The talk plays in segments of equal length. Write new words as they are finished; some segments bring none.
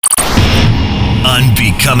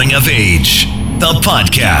Unbecoming of Age, the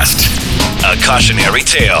podcast. A cautionary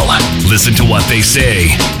tale. Listen to what they say,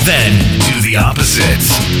 then do the opposite.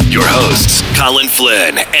 Your hosts, Colin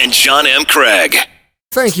Flynn and John M. Craig.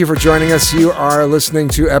 Thank you for joining us. You are listening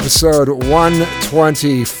to episode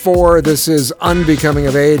 124. This is Unbecoming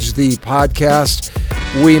of Age, the podcast.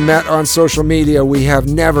 We met on social media. We have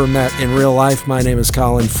never met in real life. My name is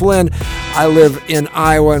Colin Flynn. I live in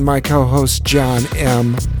Iowa, and my co-host, John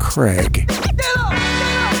M. Craig.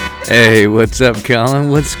 Hey, what's up,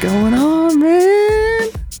 Colin? What's going on, man?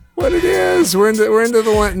 What it is? We're into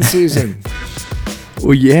the Lenten season.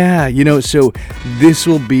 Well, yeah, so this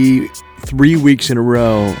will be 3 weeks in a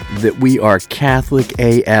row that we are Catholic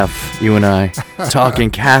AF, you and I, talking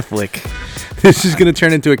Catholic. This is going to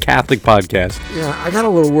turn into a Catholic podcast. Yeah, I got a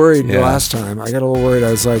little worried last time. I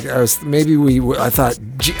thought,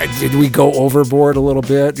 did we go overboard a little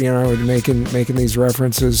bit? Making these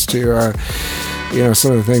references to,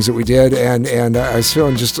 some of the things that we did, and I was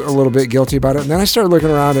feeling just a little bit guilty about it. And then I started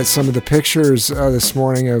looking around at some of the pictures this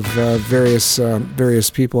morning of various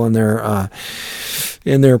people in their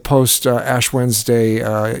post Ash Wednesday,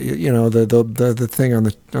 the thing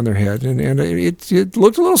on their head, and it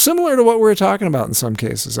looked a little similar to what we were talking about in some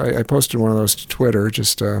cases. I posted one of those to Twitter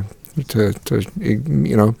just to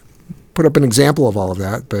put up an example of all of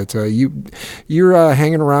that. But you're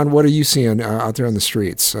hanging around. What are you seeing out there on the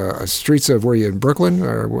streets? Streets of where you in Brooklyn,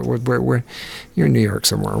 or where you're in New York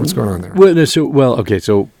somewhere? What's going on there?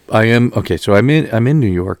 So I'm in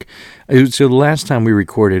New York. So the last time we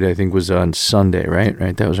recorded, I think, was on Sunday, right?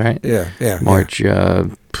 Right, that was right. Yeah. March,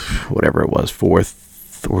 whatever it was, 4th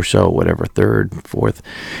or so, whatever, 3rd, 4th,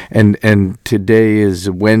 and today is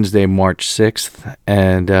Wednesday, March 6th,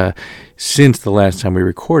 and since the last time we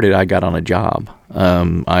recorded, I got on a job.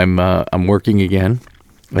 I'm working again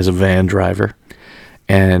as a van driver,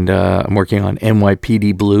 and I'm working on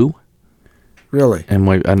NYPD Blue. Really? I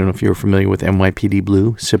don't know if you're familiar with NYPD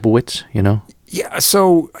Blue, Sipowicz, Yeah.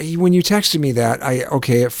 So when you texted me that,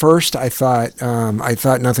 at first I thought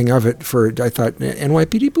nothing of it. I thought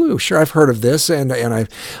NYPD Blue. Sure, I've heard of this, and I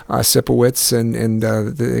Sipowicz and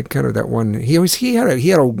the kind of that one. He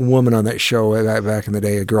had a woman on that show back in the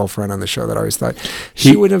day, a girlfriend on the show that I always thought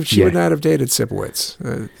she would not have dated Sipowicz.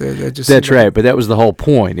 That's right, but that was the whole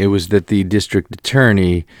point. It was that the district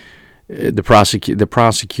attorney. The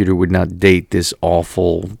prosecutor would not date this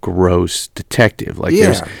awful, gross detective.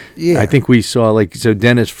 I think we saw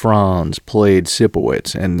Dennis Franz played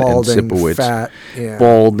Sipowicz, and Sipowicz, fat,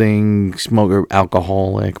 balding, smoker,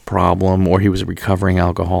 alcoholic problem, or he was a recovering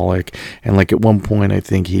alcoholic. And at one point, I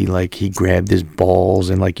think he grabbed his balls,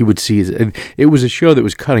 and you would see it was a show that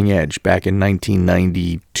was cutting edge back in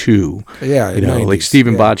 1992. Yeah,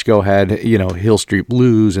 Stephen Bochco had Hill Street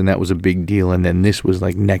Blues, and that was a big deal. And then this was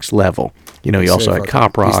next level. You also had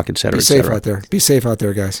Cop Rock, et cetera, et cetera. Be safe out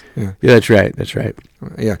there, guys. Yeah, that's right.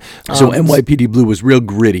 Yeah. So NYPD Blue was real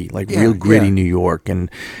gritty, real gritty New York, and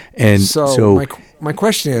so my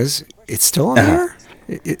question is, it's still on there?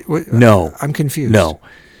 No, I'm confused. No,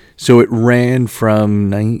 so it ran from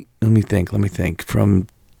let me think, from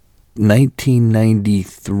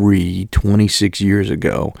 1993, 26 years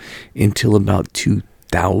ago, until about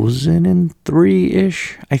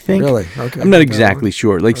 2003-ish, I think. Really? Okay. I'm not exactly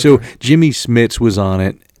sure. So Jimmy Smits was on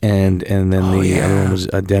it, and then the other one was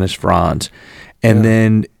Dennis Franz. And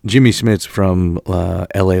then Jimmy Smits from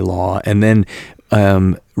L.A. Law. And then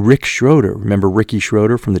Rick Schroeder. Remember Ricky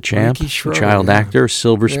Schroeder from The Champ? The child actor,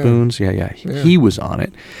 Silver Spoons. Yeah. He was on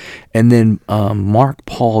it. And then Mark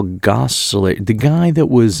Paul Gosselaar, the guy that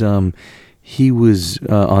was... he was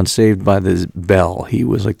on Saved by the Bell. He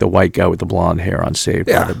was the white guy with the blonde hair on Saved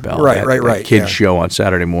by the Bell. Right. Kids show on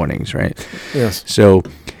Saturday mornings, right? Yes. So,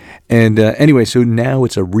 and anyway, so now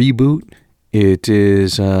it's a reboot. It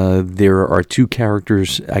is, there are two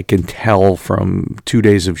characters I can tell from 2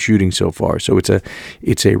 days of shooting so far. So it's a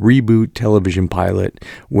reboot television pilot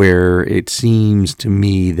where it seems to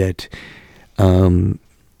me that Andy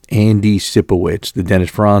Sipowicz, the Dennis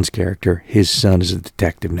Franz character, his son is a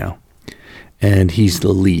detective now. And he's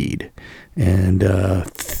the lead. And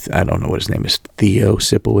I don't know what his name is, Theo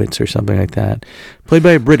Sipowicz or something like that. Played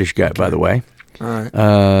by a British guy, by the way. All right.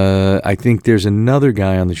 I think there's another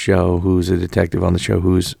guy on the show who's a detective on the show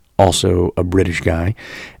who's also a British guy.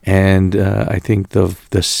 And I think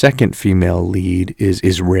the second female lead is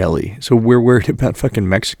Israeli. So we're worried about fucking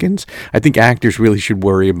Mexicans. I think actors really should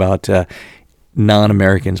worry about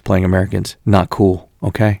non-Americans playing Americans. Not cool,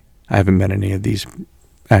 okay? I haven't met any of these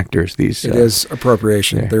actors. It is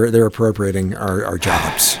appropriation. They're appropriating our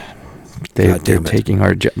jobs. They're damn it. taking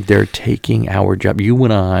our job. They're taking our job. You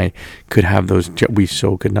and I could have those. We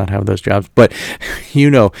so could not have those jobs. But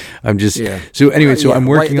I'm just. Yeah. So anyway, I'm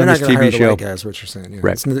working on this they're not gonna TV hire the show. white guys, what you're saying.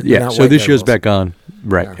 Right. They're Yeah. not So white this guy show's roles. back on.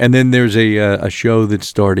 Right. Yeah. And then there's a show that's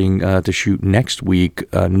starting to shoot next week,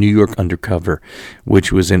 New York Undercover,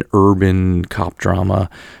 which was an urban cop drama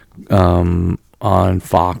on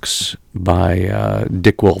Fox by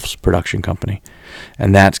Dick Wolf's production company,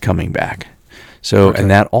 and that's coming back. So, Okay. and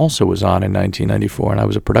that also was on in 1994, and I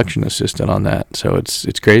was a production assistant on that. So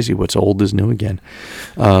it's crazy. What's old is new again.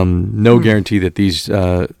 No guarantee that these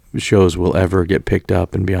shows will ever get picked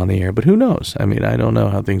up and be on the air, but who knows? I mean, I don't know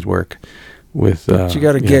how things work with you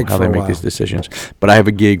got a gig how for they a make while. these decisions. But I have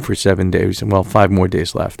a gig for 7 days, and 5 more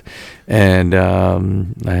days left, and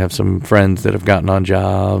I have some friends that have gotten on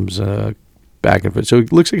jobs. Back and forth. So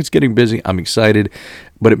it looks like it's getting busy. I'm excited,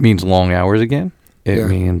 but it means long hours again. It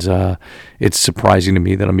means it's surprising to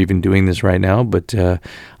me that I'm even doing this right now, but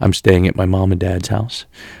I'm staying at my mom and dad's house.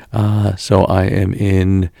 So I am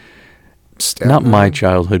in not my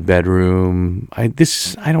childhood bedroom. I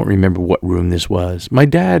don't remember what room this was. My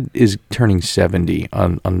dad is turning 70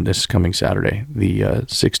 on this coming Saturday, the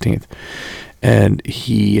 16th. And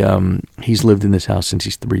he's lived in this house since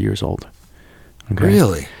he's 3 years old. Okay?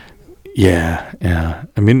 Really? Yeah.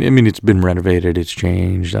 I mean, it's been renovated. It's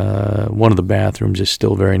changed. One of the bathrooms is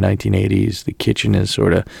still very 1980s. The kitchen is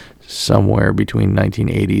sort of somewhere between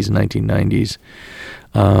 1980s and 1990s.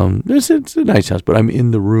 It's a nice house, but I'm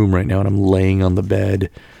in the room right now, and I'm laying on the bed.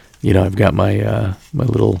 I've got my my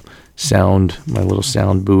little sound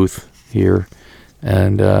booth here,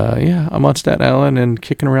 and I'm on Staten Island and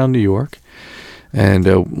kicking around New York. And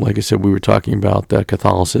like I said, we were talking about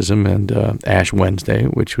Catholicism and Ash Wednesday,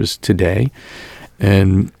 which was today.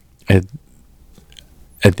 And at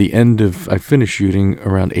the end I finished shooting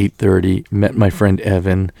around 8:30. Met my friend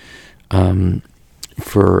Evan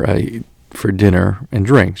for dinner and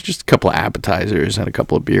drinks, just a couple of appetizers and a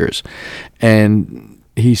couple of beers. And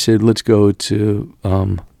he said, "Let's go to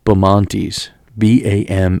Bamonte's,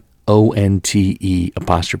 BAMONTE''S.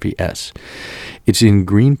 It's in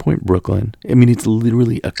Greenpoint, Brooklyn. I mean, it's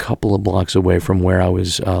literally a couple of blocks away from where I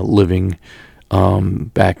was living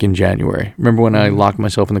back in January. Remember when I locked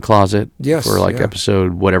myself in the closet Yes, for yeah.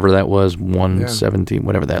 episode whatever that was, 117,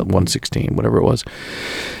 whatever that, 116, whatever it was.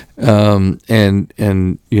 And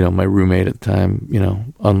my roommate at the time,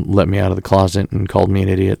 let me out of the closet and called me an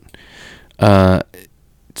idiot.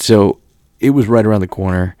 So it was right around the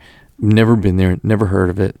corner. Never been there, never heard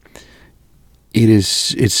of it.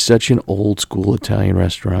 It's such an old school Italian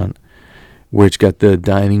restaurant where it's got the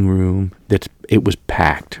dining room it was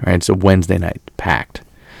packed, right? It's a Wednesday night, packed.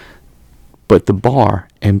 But the bar,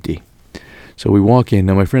 empty. So we walk in.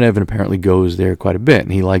 Now, my friend Evan apparently goes there quite a bit,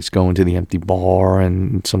 and he likes going to the empty bar,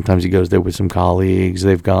 and sometimes he goes there with some colleagues.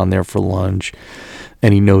 They've gone there for lunch,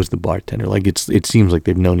 and he knows the bartender. Like, it seems like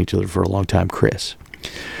they've known each other for a long time, Chris.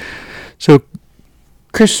 So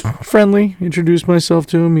Chris, friendly, introduced myself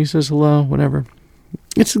to him. He says hello, whatever.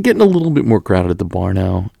 It's getting a little bit more crowded at the bar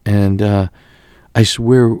now, and I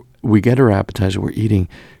swear we get our appetizer, we're eating.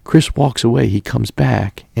 Chris walks away. He comes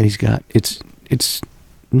back, and he's got it's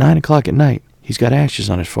 9 o'clock at night. He's got ashes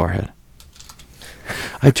on his forehead.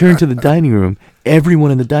 I turn to the dining room.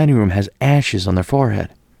 Everyone in the dining room has ashes on their forehead.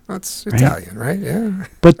 That's Italian, right? Yeah.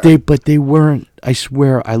 But they weren't. I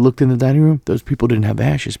swear, I looked in the dining room. Those people didn't have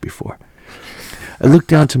ashes before. I looked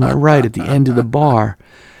down to my right at the end of the bar.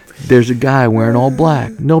 There's a guy wearing all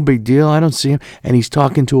black. No big deal. I don't see him. And he's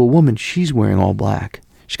talking to a woman. She's wearing all black.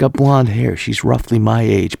 She's got blonde hair. She's roughly my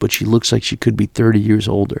age, but she looks like she could be 30 years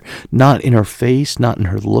older. Not in her face, not in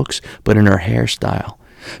her looks, but in her hairstyle.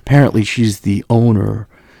 Apparently, she's the owner.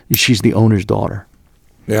 She's the owner's daughter.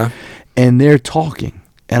 Yeah. And they're talking.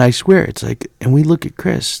 And I swear, it's like, and we look at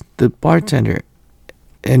Chris, the bartender,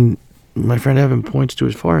 and my friend Evan points to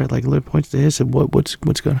his forehead, like points to his, said, what's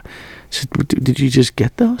going on? I said, did you just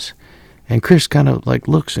get those? And Chris kind of like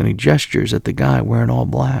looks and he gestures at the guy wearing all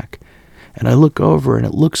black. And I look over and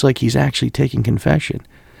it looks like he's actually taking confession.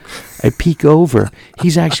 I peek over.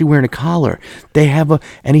 He's actually wearing a collar. They have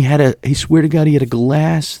he swear to God, he had a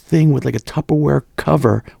glass thing with like a Tupperware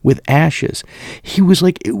cover with ashes. It was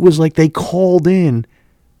like they called in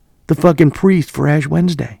the fucking priest for Ash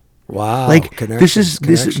Wednesday. Wow. Like this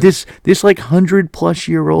like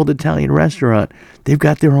 100+ Italian restaurant. They've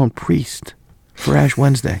got their own priest for Ash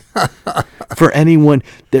Wednesday. For anyone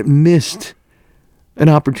that missed an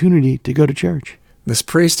opportunity to go to church. This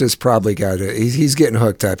priest has probably got it. He's getting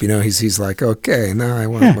hooked up. He's like, okay, now I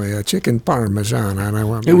want my chicken parmesan, and I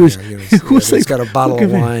want. It was he's got a bottle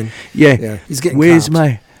of wine. Yeah. He's getting. Where's comped.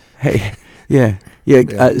 my? Hey, yeah.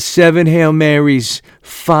 Yeah, 7 Hail Marys,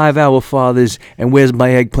 5 Our Fathers, and where's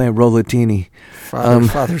my eggplant rollatini?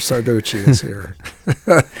 Father Sarducci is here.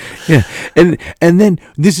 Yeah, and then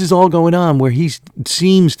this is all going on where he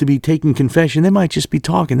seems to be taking confession. They might just be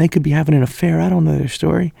talking. They could be having an affair. I don't know their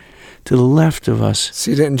story. To the left of us.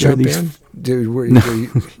 So you didn't jump in? Dude,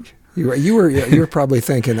 you were probably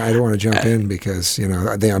thinking, I don't want to jump in because,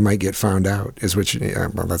 I might get found out, is what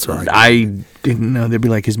well, that's what I didn't know. They'd be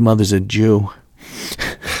like, his mother's a Jew.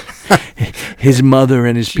 His mother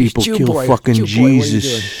and his people Jew kill boy, fucking Jew boy, what are you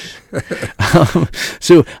Jesus.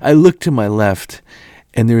 So I look to my left,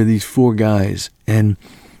 and there are these 4 guys, and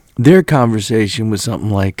their conversation was something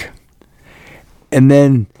like,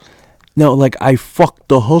 I fucked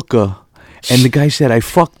the hooker. And the guy said, I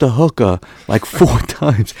fucked the hooker like 4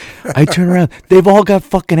 times. I turn around. They've all got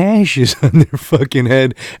fucking ashes on their fucking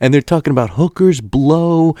head. And they're talking about hookers,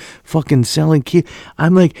 blow, fucking selling kids.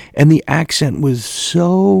 I'm like, and the accent was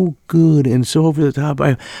so good and so over the top.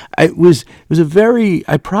 It was a very,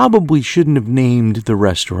 I probably shouldn't have named the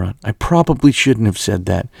restaurant. I probably shouldn't have said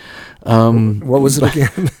that. What was it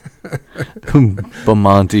again?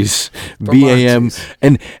 Bamontes. B-A-M.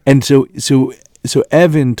 And so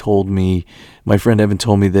Evan told me, my friend Evan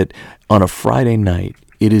told me that on a Friday night,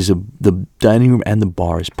 it is the dining room and the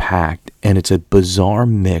bar is packed, and it's a bizarre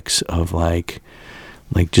mix of like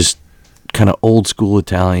just kind of old school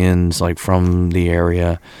Italians, like from the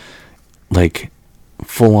area, like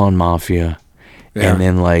full on mafia, and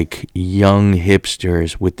then like young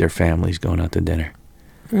hipsters with their families going out to dinner.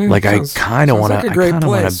 Like I kind of want to,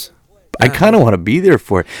 I kind of want to be there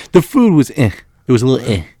for it. The food was It was a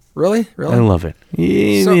little Really? I love it.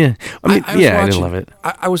 Yeah, So, yeah. I didn't love it.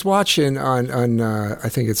 I was watching on I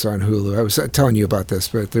think it's on Hulu. I was telling you about this,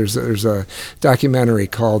 but there's a documentary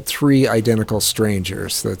called 3 Identical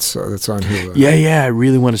Strangers that's on Hulu. Yeah. I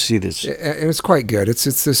really want to see this. And it's quite good. It's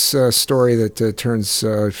this story that turns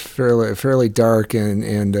fairly dark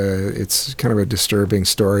and it's kind of a disturbing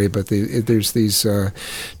story. But there's these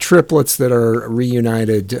triplets that are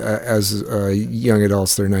reunited as young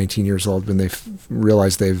adults. They're 19 years old when they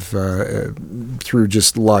realize they've through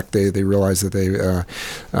just luck, they realize that they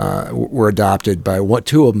were adopted by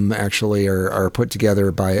 2 of them actually are put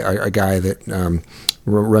together by a guy that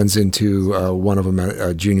runs into one of them at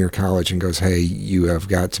a junior college and goes, hey, you have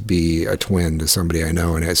got to be a twin to somebody I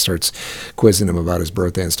know, and it starts quizzing him about his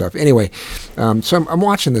birthday and stuff. Anyway, so I'm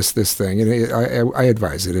watching this thing, and I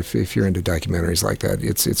advise it if you're into documentaries like that.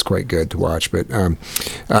 It's quite good to watch. But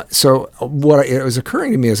so it was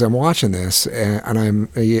occurring to me as I'm watching this, and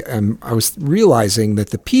I was realizing that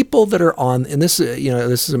the people that are on, and this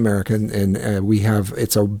this is America, and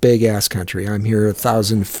it's a big ass country. I'm here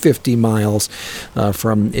 1,050 miles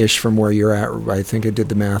from where you're at. I think I did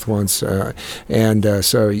the math once, and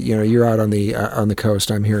so you're out on the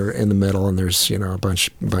coast. I'm here in the middle, and there's a bunch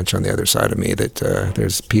on the other side of me that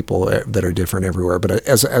there's people that are different everywhere. But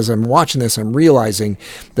as I'm watching this, I'm realizing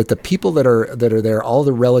that the people that are there, all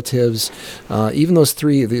the relatives, even those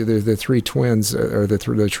the 3 twins or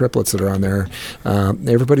the triplets that are on there,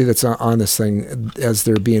 everybody that's on this thing as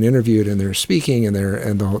they're being interviewed and they're speaking and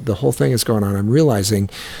the whole thing is going on. I'm realizing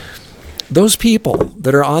those people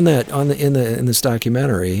that are in this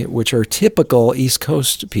documentary, which are typical East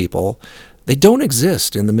Coast people, they don't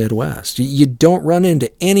exist in the Midwest. You don't run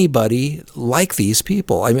into anybody like these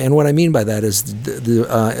people. I mean, and what I mean by that is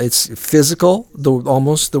it's physical,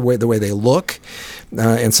 almost the way they look,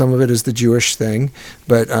 and some of it is the Jewish thing.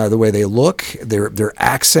 But the way they look, their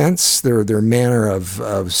accents, their manner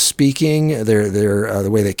of speaking, the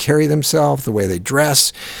way they carry themselves, the way they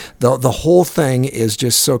dress, the whole thing is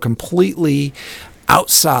just so completely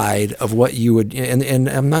outside of what you would, and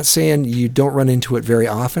I'm not saying you don't run into it very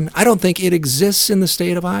often. I don't think it exists in the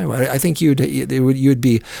state of Iowa. I think you'd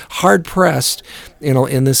be hard pressed,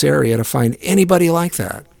 in this area to find anybody like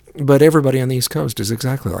that. But everybody on the East Coast is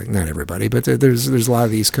exactly like, not everybody, but there's a lot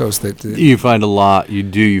of the East Coast that you find a lot.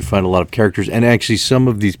 You find a lot of characters, and actually some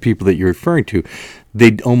of these people that you're referring to,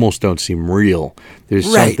 they almost don't seem real. There's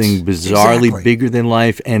something bizarrely bigger than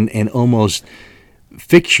life and almost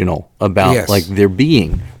fictional about like their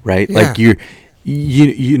being, right? Yeah. Like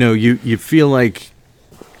you feel like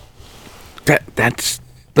that's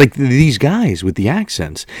like these guys with the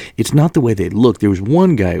accents. It's not the way they look. There was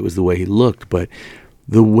one guy, it was the way he looked, but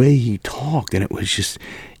the way he talked, and it was just,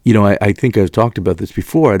 I think I've talked about this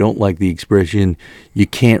before. I don't like the expression, you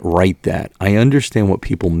can't write that. I understand what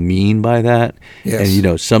people mean by that. Yes.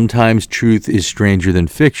 And, sometimes truth is stranger than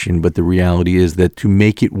fiction, but the reality is that to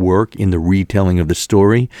make it work in the retelling of the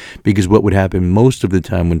story, because what would happen most of the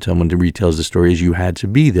time when someone retells the story is you had to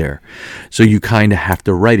be there. So you kind of have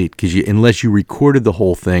to write it, because unless you recorded the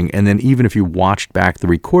whole thing, and then even if you watched back the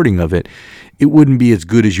recording of it, it wouldn't be as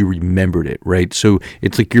good as you remembered it, right? So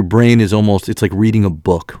it's like your brain is it's like reading a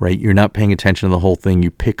book, right? You're not paying attention to the whole thing.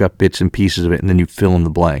 You pick up bits and pieces of it, and then you fill in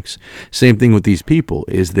the blanks. Same thing with these people,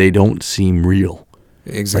 is they don't seem real.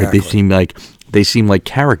 Exactly. Right? They seem like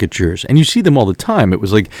caricatures, and you see them all the time. It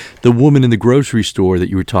was like the woman in the grocery store that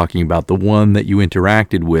you were talking about, the one that you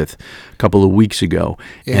interacted with a couple of weeks ago,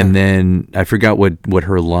 and then I forgot what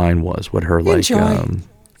her line was, what her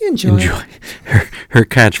Enjoy. Her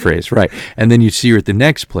catchphat's, right. And then you see her at the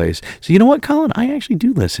next place. So you know what, Colin? I actually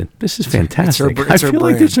do listen. This is fantastic. I feel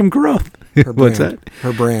like there's some growth. What's that?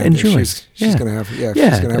 Her brand. Enjoy. She's going to have, she's going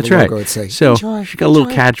to have a logo that say, so enjoy. She got a little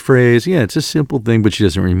catchphrase. Yeah, it's a simple thing, but she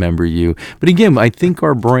doesn't remember you. But again, I think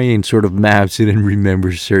our brain sort of maps it and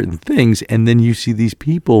remembers certain things. And then you see these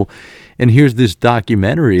people, and here's this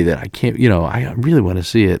documentary that I can't, I really want to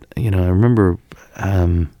see it. I remember...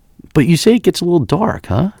 But you say it gets a little dark,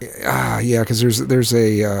 huh? Yeah, because there's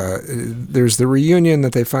the reunion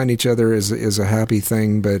that they find each other is a happy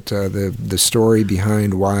thing, but the story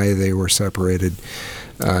behind why they were separated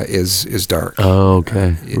is dark. Oh,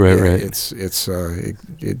 okay, right. It's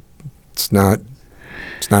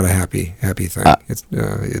not a happy thing.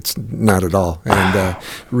 It's not at all. And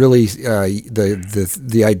really,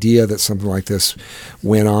 the idea that something like this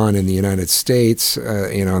went on in the United States,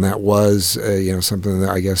 and that was something that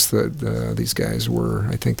I guess that these guys were,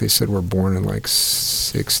 I think they said, were born in like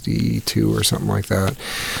 62 or something like that.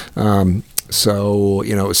 So,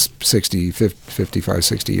 it was 55,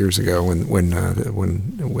 60 years ago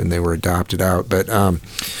when they were adopted out. But,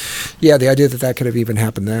 the idea that could have even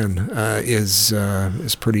happened then is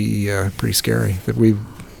pretty scary. That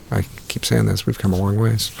I keep saying this, we've come a long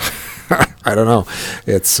ways. I don't know.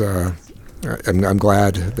 It's I'm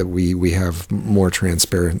glad that we have more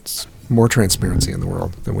transparency in the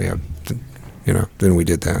world than we have, than we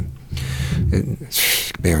did then.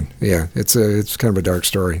 It's kind of a dark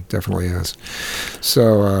story. Definitely is.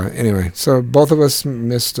 So anyway, both of us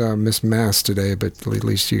missed Mass today, but at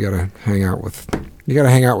least you got to hang out with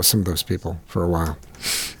some of those people for a while.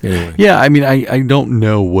 Anyway. Yeah, I mean, I don't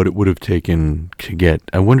know what it would have taken to get.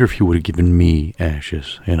 I wonder if he would have given me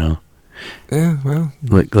ashes. Yeah, well,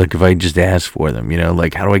 like if I just asked for them,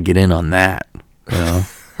 like how do I get in on that?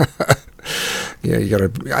 Yeah,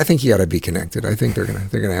 I think you gotta be connected. I think they're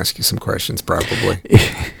gonna ask you some questions probably.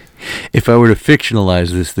 If I were to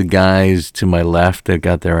fictionalize this, the guys to my left that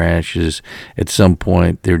got their ashes, at some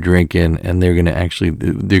point they're drinking and they're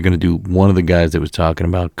gonna do one of the guys that was talking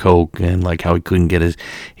about coke and like how he couldn't get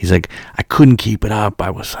he's like, I couldn't keep it up.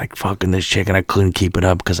 I was like fucking this chick and I couldn't keep it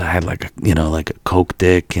up because I had like a coke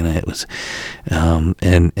dick, and it was,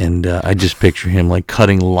 I just picture him like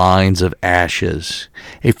cutting lines of ashes.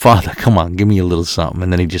 Hey father, come on, give me a little something,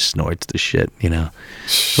 and then he just snorts the shit,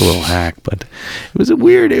 It's a little hack, but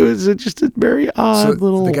it was just a very odd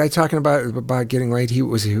little. The guy talking about getting laid,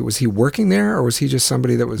 was he working there, or was he just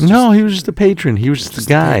somebody that was? No, he was just a patron. He was just a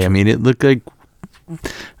guy. I mean, it looked like,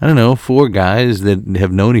 I don't know, 4 guys that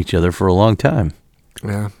have known each other for a long time.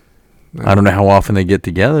 Yeah. I don't know how often they get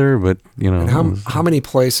together, but And how many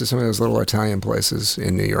places? Some of those little Italian places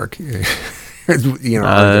in New York,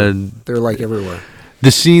 they're like everywhere.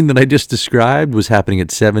 The scene that I just described was happening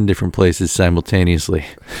at 7 different places simultaneously.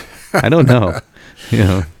 I don't know.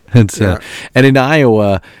 And in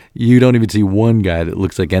Iowa, you don't even see one guy that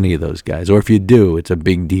looks like any of those guys, or if you do, it's a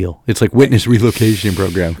big deal. It's like witness relocation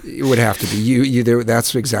program. It would have to be you.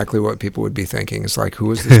 That's exactly what people would be thinking. It's like,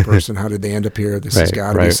 who is this person? How did they end up here? This has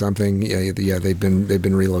got to be something. Yeah, they've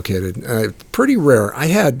been relocated. Pretty rare. I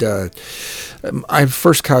have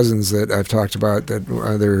first cousins that I've talked about that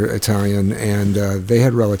they're Italian, and they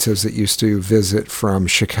had relatives that used to visit from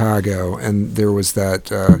Chicago, and there was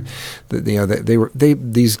that.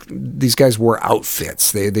 These guys wore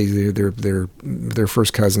outfits. Their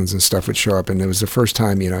first cousins and stuff would show up, and it was the first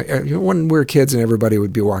time, when we were kids and everybody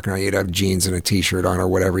would be walking around, you'd have jeans and a t-shirt on or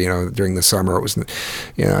whatever, during the summer. It was,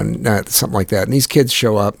 not something like that. And these kids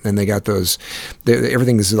show up and they got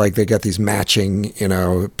everything is like they got these matching,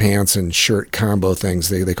 pants and shirt combo things.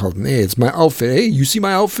 They called them, hey, it's my outfit. Hey, you see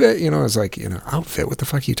my outfit? I was like, outfit? What the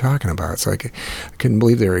fuck are you talking about? It's like, I couldn't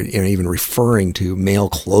believe they were even referring to male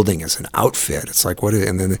clothing as an outfit. It's like, what?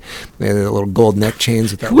 And then they had little gold neck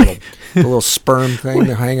chains with that little sperm thing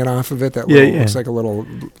hanging off of it. That looks like a little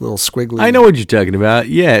squiggly. I know what you're talking about.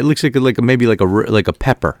 Yeah, it looks like maybe like a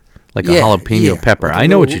pepper. Like a jalapeno pepper. Like I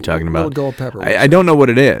know what you're talking about. Little gold pepper. I don't know what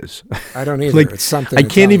it is. I don't either. It's something. I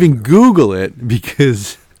can't even Google it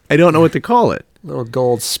because I don't know what to call it. Little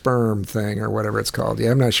gold sperm thing or whatever it's called.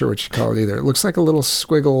 Yeah, I'm not sure what you call it either. It looks like a little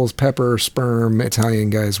squiggles, pepper, sperm. Italian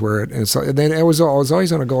guys wear it, and then it was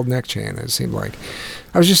always on a gold neck chain. It seemed like.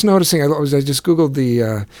 I was just noticing. I just googled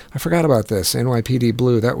the. I forgot about this NYPD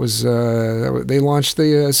Blue. That was they launched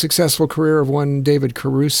the successful career of one David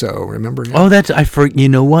Caruso. Remember him? Oh, you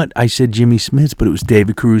know what? I said Jimmy Smits, but it was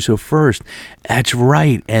David Caruso first. That's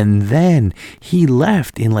right. And then he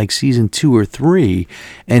left in like season 2 or 3,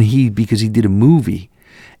 and because he did a movie,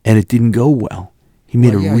 and it didn't go well. He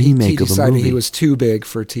made a remake of a movie. He decided he was too big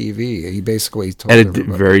for TV. He basically told at a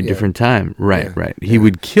very different time. Right. He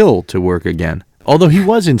would kill to work again. Although he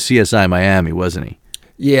was in CSI Miami, wasn't he?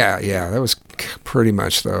 Yeah, that was pretty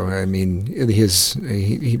much though. I mean, but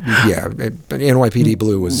NYPD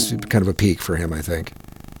Blue was kind of a peak for him, I think.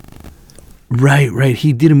 Right.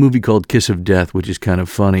 He did a movie called Kiss of Death, which is kind of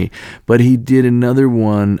funny, but he did another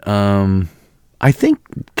one. I think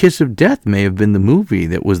Kiss of Death may have been the movie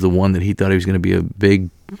that was the one that he thought he was going to be a big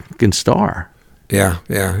star. Yeah,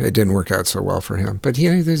 it didn't work out so well for him. But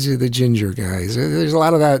there's the ginger guys. There's a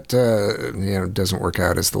lot of that. Doesn't work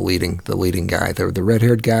out as the leading guy. The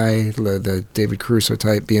red-haired guy, the David Caruso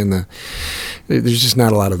type, being there's just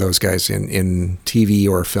not a lot of those guys in TV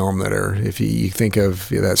or film that are. If you think of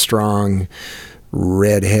that strong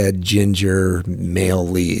redhead ginger male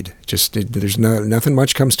lead, just there's nothing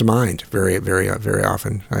much comes to mind very very very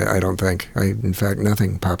often. I don't think. In fact,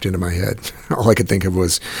 nothing popped into my head. All I could think of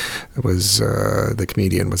was the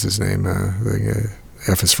comedian. What's his name? The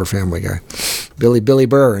F is for Family guy, Billy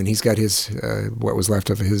Burr, and he's got his what was left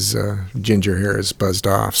of his ginger hair is buzzed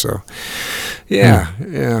off. So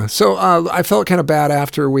yeah. So I felt kind of bad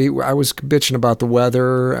after I was bitching about the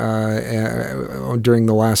weather during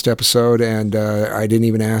the last episode, and I didn't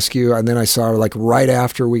even ask you. And then I saw like right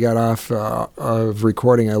after we got off of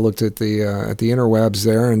recording, I looked at the interwebs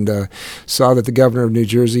there and saw that the governor of New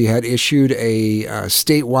Jersey had issued a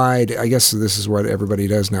statewide. I guess this is what everybody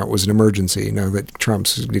does now. It was an emergency now that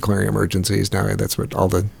Trump's declaring emergencies. Now that's what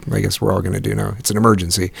I guess we're all going to do now. It's an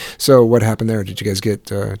emergency. So what happened there? Did you guys get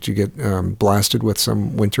blasted with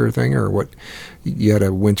some winter thing, or what? You had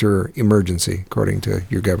a winter emergency, according to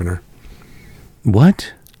your governor.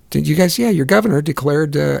 What? Did you guys? Yeah, your governor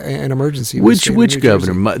declared an emergency. Which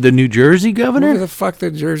governor? The New Jersey governor? Who the fuck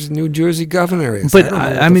the New Jersey governor is? But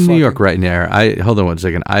I'm in New York right now. Hold on one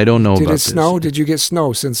second. I don't know about this. Did it snow? Did you get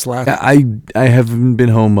snow since last? I haven't been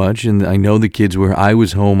home much, and I know the kids were. I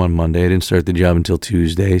was home on Monday. I didn't start the job until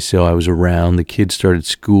Tuesday, so I was around. The kids started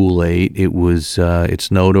school late. It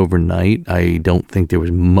snowed overnight. I don't think there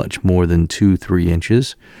was much more than 2-3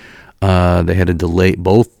 inches. They had a delay.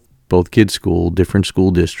 Both kids' different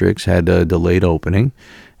school districts had a delayed opening.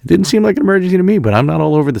 It didn't seem like an emergency to me, but I'm not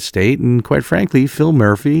all over the state. And quite frankly, Phil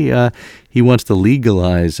Murphy, he wants to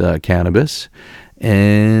legalize cannabis.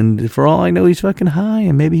 And for all I know, he's fucking high,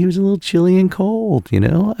 and maybe he was a little chilly and cold, I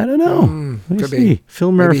don't know. Could be.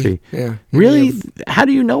 Phil Murphy. Maybe, yeah. Really? How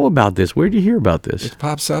do you know about this? Where did you hear about this? It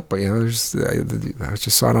pops up, but I just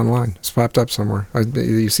saw it online. It's popped up somewhere.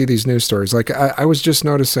 You see these news stories. Like I was just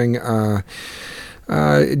noticing...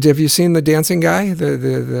 have you seen the dancing guy?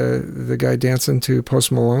 The guy dancing to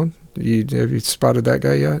Post Malone? Have you spotted that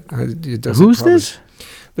guy yet? Who's this?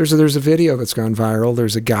 There's a video that's gone viral.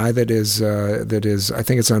 There's a guy that is I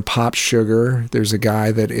think it's on Pop Sugar. There's a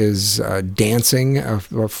guy that is dancing. A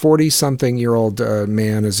 40-something-year-old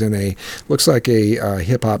man is in looks like a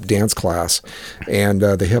hip hop dance class, and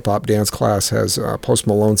the hip hop dance class has a Post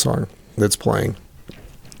Malone song that's playing.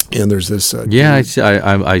 And there's this.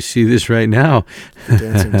 I see this right now.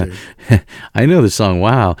 Dancing dude. I know the song.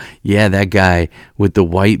 Wow. Yeah, that guy with the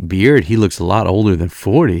white beard. He looks a lot older than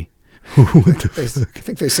 40. I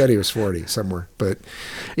think they said he was 40 somewhere, but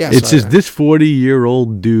yeah. It says this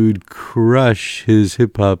 40-year-old dude crush his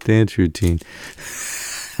hip hop dance routine.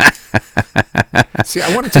 See,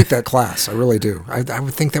 I want to take that class. I really do. I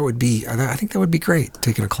would think that would be. I think that would be great.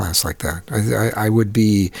 Taking a class like that. I would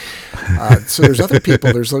be. So there's other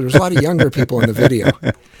people. There's a lot of younger people in the video.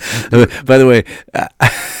 By the way,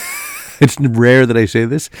 it's rare that I say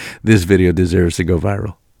this. This video deserves to go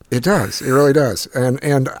viral. It does. It really does. And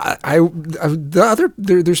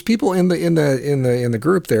there's people in the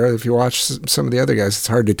group there. If you watch some of the other guys, it's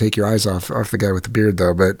hard to take your eyes off the guy with the beard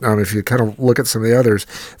though. But if you kind of look at some of the others,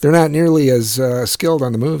 they're not nearly as skilled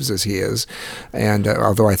on the moves as he is. And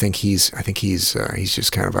although I think he's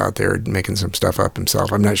just kind of out there making some stuff up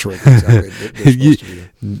himself. I'm not sure what exactly they're supposed to be.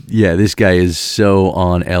 Yeah, this guy is so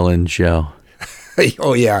on Ellen's show.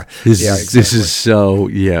 Oh yeah, This exactly. is so.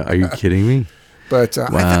 Yeah, are you kidding me? But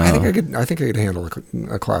Wow. I think I could handle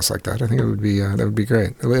a class like that. I think it would be that would be great.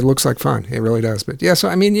 It looks like fun. It really does. But yeah, so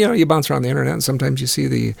I mean, you bounce around the internet, and sometimes you see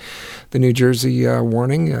the New Jersey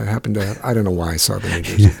warning. I don't know why I saw the New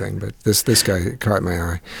Jersey thing, but this guy caught my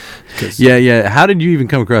eye. Yeah. How did you even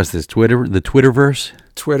come across this? The Twitterverse?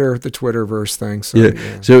 The Twitterverse thing. So,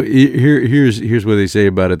 Yeah. So here's what they say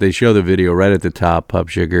about it. They show the video right at the top. Pop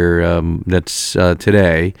Sugar. That's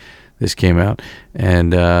today. This came out,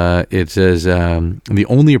 and it says the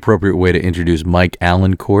only appropriate way to introduce Mike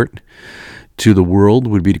Allencourt to the world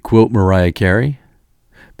would be to quote Mariah Carey,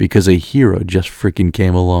 because a hero just freaking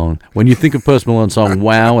came along. When you think of Post Malone's song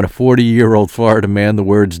 "Wow" and a 40-year-old Florida man, the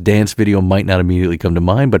words "dance video" might not immediately come to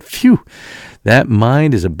mind, but phew, that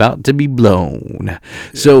mind is about to be blown. Yeah.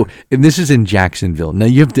 So, and this is in Jacksonville. Now,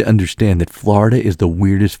 you have to understand that Florida is the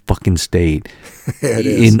weirdest fucking state. It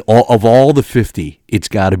is. Of all the 50, it's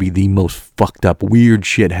got to be the most fucked up, weird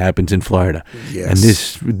shit happens in Florida. Yes. And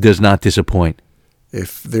this does not disappoint.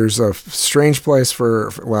 If there's a strange place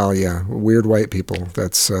for weird white people,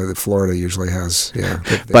 that's that Florida usually has. Yeah.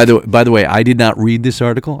 By the way, I did not read this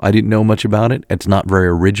article. I didn't know much about it. It's not very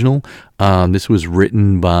original. This was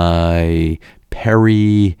written by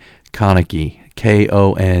Perry Konecki,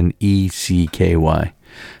 Konecky.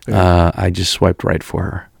 I just swiped right for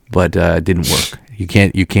her, but it didn't work. You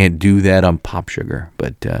can't do that on Pop Sugar,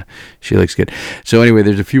 but she looks good. So anyway,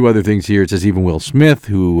 there's a few other things here. It says even Will Smith,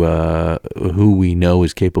 who we know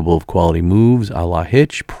is capable of quality moves, a la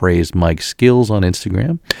Hitch, praised Mike's skills on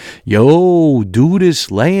Instagram. Yo, dude is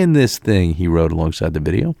slaying this thing, he wrote alongside the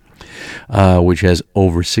video, which has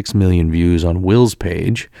over 6 million views on Will's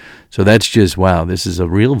page. So that's just, wow, this is a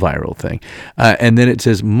real viral thing. And then it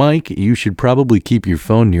says, Mike, you should probably keep your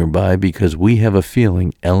phone nearby because we have a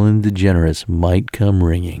feeling Ellen DeGeneres might come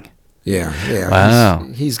ringing. Yeah. Wow.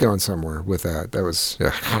 He's going somewhere with that. That was,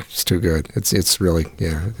 it's too good. It's really,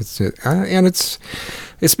 and it's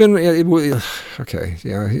been, okay.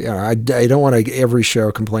 Yeah. I don't want to every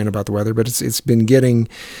show complain about the weather, but it's been getting,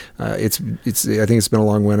 I think it's been a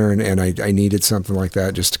long winter and I needed something like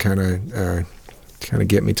that just to kind of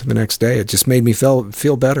get me to the next day. It just made me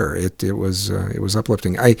feel better. It was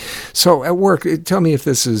uplifting. So at work, tell me if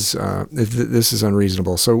this is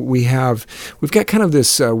unreasonable. So we've got kind of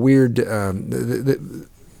this weird.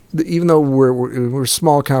 Even though we're a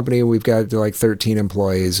small company, we've got like 13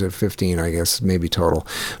 employees, 15, I guess, maybe total,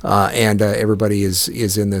 and everybody is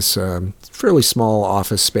in this fairly small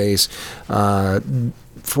office space.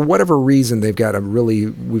 For whatever reason, we've got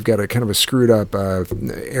a kind of a screwed up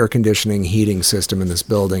air conditioning heating system in this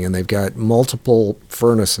building, and they've got multiple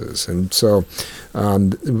furnaces, and so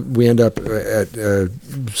we end up at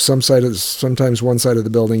sometimes one side of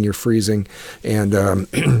the building you're freezing, and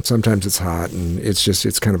sometimes it's hot, and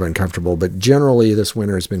it's kind of uncomfortable. But generally, this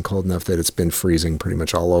winter has been cold enough that it's been freezing pretty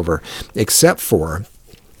much all over, except for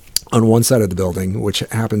on one side of the building, which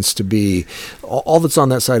happens to be all that's on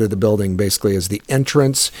that side of the building basically is the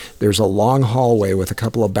entrance. There's a long hallway with a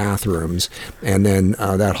couple of bathrooms, and then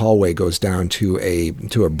that hallway goes down to a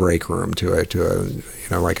break room, to a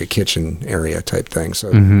like a kitchen area type thing.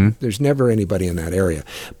 So there's never anybody in that area,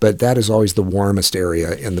 but that is always the warmest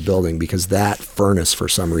area in the building because that furnace for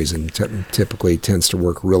some reason typically tends to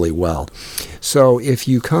work really well. So if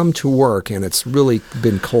you come to work and it's really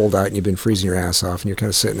been cold out and you've been freezing your ass off and you're kind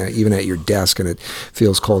of sitting even at your desk and it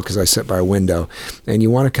feels cold because I sit by a window and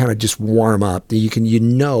you want to kind of just warm up, you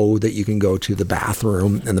know that you can go to the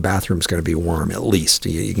bathroom and the bathroom's going to be warm at least.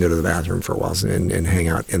 You can go to the bathroom for a while and hang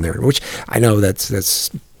out in there, which I know that's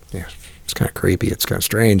it's kind of creepy. It's kind of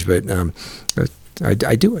strange, but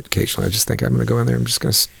I do it occasionally. I just think I'm going to go in there. I'm just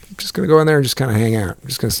going to go in there and just kind of hang out. I'm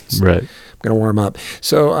just going to right. I'm going to warm up.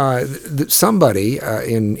 So somebody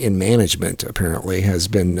in management apparently has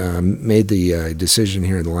been made the decision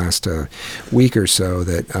here in the last week or so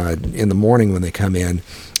that in the morning when they come in,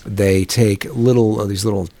 they take these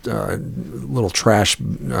little trash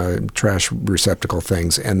receptacle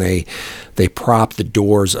things, and they prop the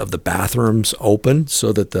doors of the bathrooms open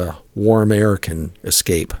so that the warm air can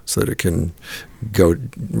escape so that it can go,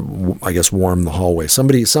 I guess, warm the hallway.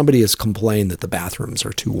 Somebody has complained that the bathrooms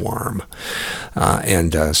are too warm,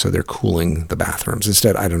 and so they're cooling the bathrooms.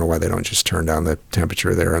 Instead, I don't know why they don't just turn down the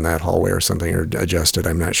temperature there in that hallway or something, or adjust it.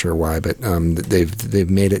 I'm not sure why, but they've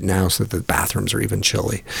made it now so that the bathrooms are even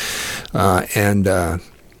chilly. And I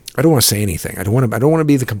don't want to say anything. I don't want to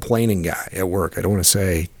be the complaining guy at work. I don't want to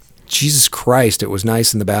say, Jesus Christ, it was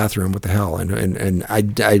nice in the bathroom. What the hell? And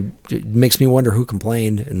it makes me wonder who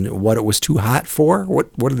complained and what it was too hot for.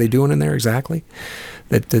 What are they doing in there exactly?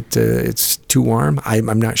 That it's too warm.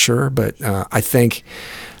 I'm not sure, but I think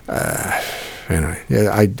anyway.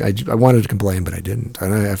 I wanted to complain, but I didn't.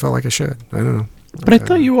 And I felt like I should. I don't know. But I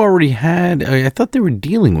thought you already had. I thought they were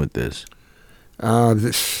dealing with this.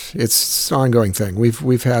 It's an ongoing thing.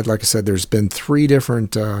 We've had, like I said, there's been three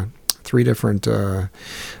different. I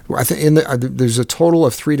think there's a total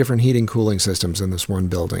of 3 different heating cooling systems in this one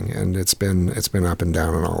building, and it's been up and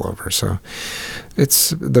down and all over. So it's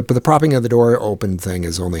the propping of the door open thing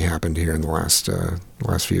has only happened here in the last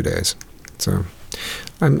few days. So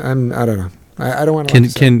I don't know. I don't want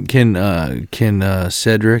to. Can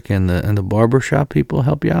Cedric and the barbershop people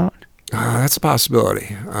help you out? That's a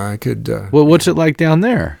possibility. I could. Well, what's it like down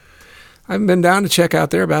there? I haven't been down to check out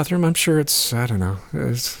their bathroom. I'm sure I don't know.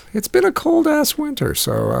 It's been a cold ass winter,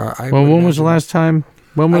 so when was the last time?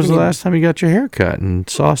 When was the last time you got your hair cut and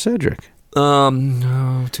saw Cedric?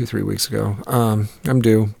 2-3 weeks ago. I'm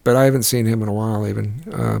due, but I haven't seen him in a while even.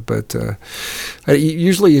 But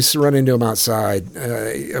usually you run into him outside.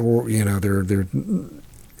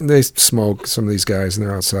 They smoke, some of these guys, and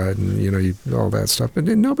they're outside, and all that stuff. But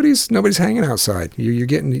nobody's hanging outside. You're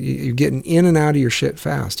getting in and out of your shit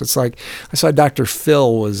fast. It's like I saw Dr.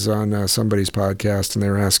 Phil was on somebody's podcast, and they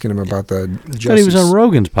were asking him about the. I thought he was on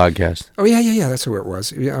Rogan's podcast. Oh yeah, that's who it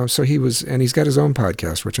was. Yeah, so he was, and he's got his own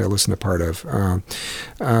podcast, which I listen to part of.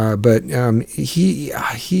 But he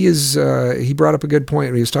brought up a good point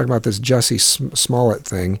when he was talking about this Jussie Smollett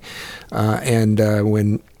thing, and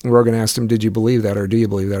when Rogan asked him, "Did you believe that, or do you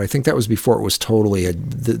believe that?" I think that was before it was totally.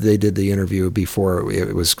 They did the interview before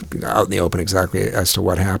it was out in the open exactly as to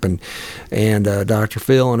what happened. And Dr.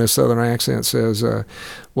 Phil, in his southern accent, says,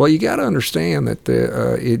 "Well, you got to understand that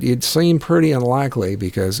it seemed pretty unlikely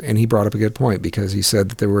because," and he brought up a good point because he said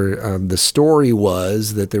that there were the story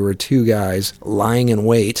was that there were 2 guys lying in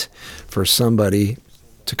wait for somebody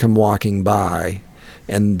to come walking by.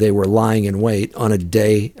 And they were lying in wait on a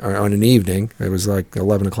day or on an evening. It was like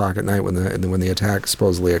 11 o'clock at night when the attack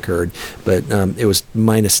supposedly occurred. But it was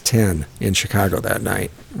 -10 in Chicago that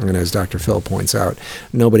night. And as Dr. Phil points out,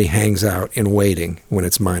 nobody hangs out in waiting when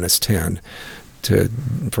it's -10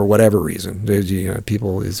 for whatever reason.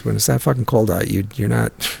 People when it's that fucking cold out, you're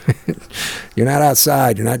not you're not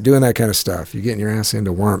outside. You're not doing that kind of stuff. You're getting your ass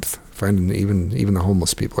into warmth. Finding even the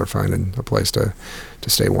homeless people are finding a place to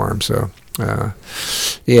stay warm. So.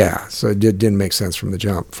 So it didn't make sense from the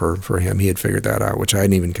jump for him. He had figured that out, which I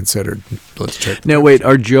hadn't even considered. Let's check. Now, wait,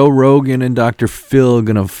 are Joe Rogan and Dr. Phil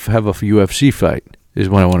going to have a UFC fight is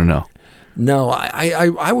what I want to know. No,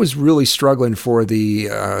 I was really struggling for the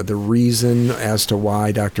reason as to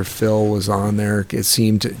why Dr. Phil was on there. It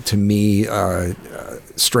seemed to me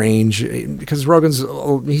strange because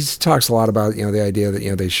he talks a lot about the idea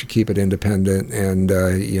that they should keep it independent, and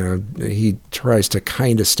he tries to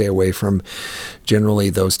kind of stay away from generally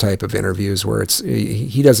those type of interviews where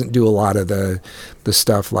he doesn't do a lot of the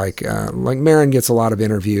stuff like Maron gets a lot of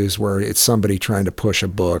interviews where it's somebody trying to push a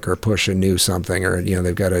book or push a new something, or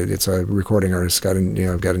they've got it's a recording artist got a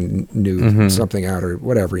new something out or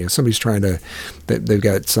whatever. Somebody's trying to they've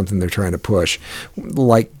got something they're trying to push,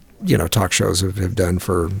 like talk shows have done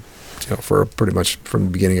for pretty much from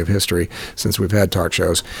the beginning of history since we've had talk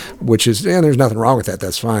shows, which is, and there's nothing wrong with that.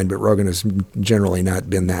 That's fine. But Rogan has generally not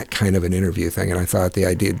been that kind of an interview thing. And I thought the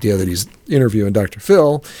idea that he's interviewing Dr.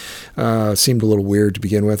 Phil seemed a little weird to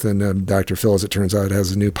begin with. And Dr. Phil, as it turns out,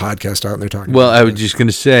 has a new podcast out and they're talking about I was just going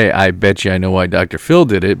to say, I bet you I know why Dr. Phil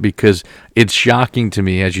did it, because it's shocking to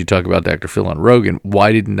me as you talk about Dr. Phil on Rogan.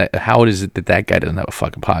 How is it that guy doesn't have a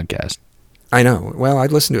fucking podcast? I know. Well,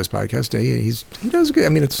 I'd listen to his podcast. He does good. I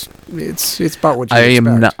mean, it's about what you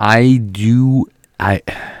expect.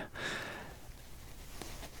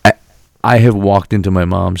 I have walked into my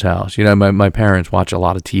mom's house. My parents watch a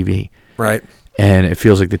lot of TV. Right. And it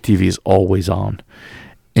feels like the TV is always on.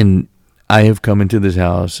 And I have come into this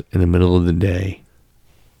house in the middle of the day,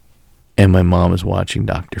 and my mom is watching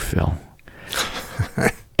Dr. Phil.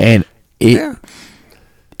 And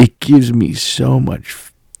it gives me so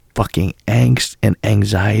much fucking angst and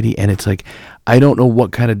anxiety, and it's like, I don't know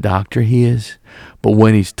what kind of doctor he is, but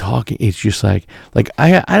when he's talking, it's just like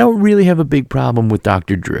I don't really have a big problem with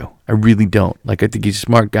Dr. Drew. I really don't. Like, I think he's a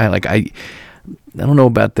smart guy. Like, I don't know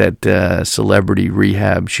about that celebrity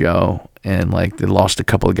rehab show, and like they lost a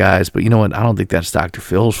couple of guys, but you know what? I don't think that's Dr.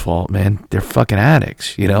 Phil's fault, man. They're fucking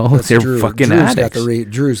addicts, you know? They're fucking addicts.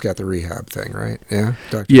 Drew's got the rehab thing, right? Yeah.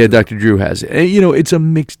 Dr. Drew has it. You know, it's a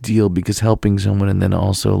mixed deal because helping someone and then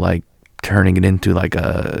also like turning it into like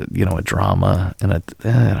a drama and I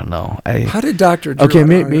don't know. How did Dr. Drew? Okay, I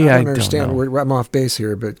don't understand. I'm off base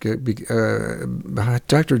here, but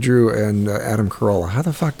Dr. Drew and Adam Carolla, how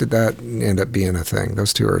the fuck did that end up being a thing?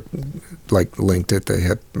 Those two are like linked at the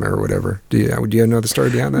hip or whatever. Do you know the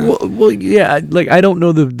story behind that? Well, yeah. Like, I don't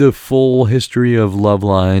know the full history of Love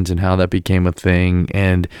Lines and how that became a thing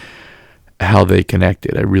and how they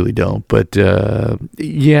connected. I really don't. But I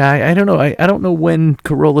don't know. I don't know when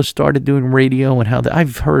Carolla started doing radio and how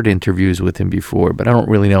I've heard interviews with him before, but I don't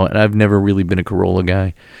really know. And I've never really been a Carolla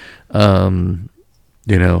guy. I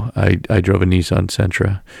drove a Nissan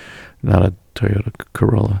Sentra, not a Toyota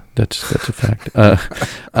Corolla. That's a fact.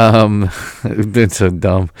 That's so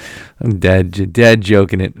dumb. I'm dad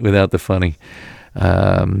joking it without the funny.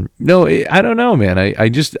 No, I don't know, man.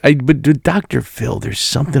 But Dr. Phil, there's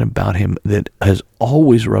something about him that has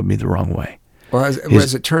always rubbed me the wrong way. Well,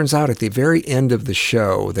 as it turns out, at the very end of the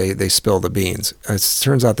show, they spill the beans. It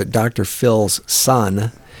turns out that Dr. Phil's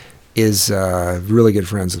son is really good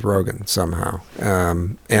friends with Rogan somehow.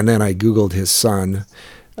 And then I Googled his son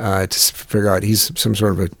to figure out he's some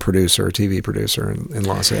sort of a producer, a TV producer in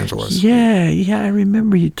Los Angeles. Yeah, I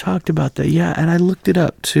remember you talked about that. Yeah, and I looked it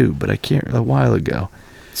up too, but I can't, a while ago.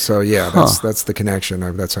 So yeah, that's the connection.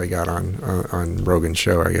 That's how he got on Rogan's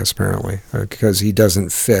show, I guess, apparently, because he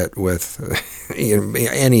doesn't fit with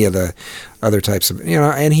any of the other types of,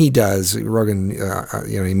 and he does. Rogan,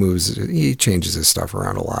 he changes his stuff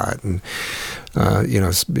around a lot, and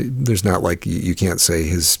there's not like you can't say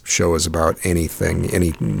his show is about anything.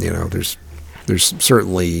 There's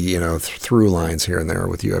certainly through lines here and there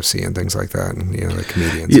with UFC and things like that, and the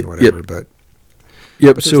comedians and whatever. Yep. But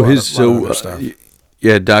So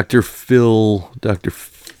Dr. Phil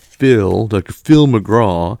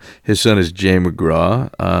McGraw. His son is Jay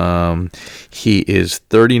McGraw. He is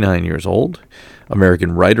 39 years old,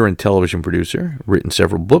 American writer and television producer, written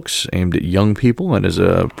several books aimed at young people, and is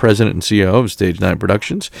a president and CEO of Stage 9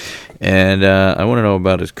 Productions. And I want to know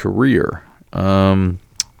about his career,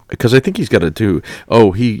 because I think he's got it too.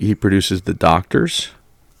 Oh, he produces The Doctors.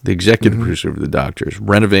 The executive producer of The Doctors,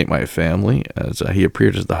 Renovate My Family, as he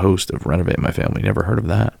appeared as the host of Renovate My Family. Never heard of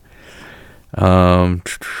that.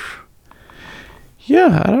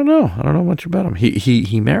 Yeah, I don't know. I don't know much about him.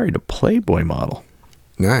 He married a Playboy model.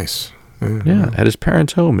 Nice. Yeah, at his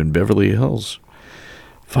parents' home in Beverly Hills.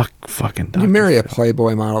 Fucking Dr. You marry a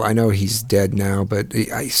Playboy model. I know he's dead now, but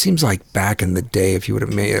it seems like back in the day, if you would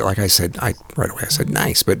have made it, like I said, right away I said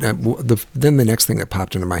nice, but then the next thing that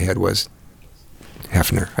popped into my head was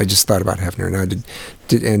Hefner. I just thought about Hefner, and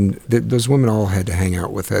those women all had to hang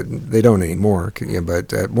out with that. They don't anymore,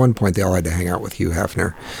 but at one point they all had to hang out with Hugh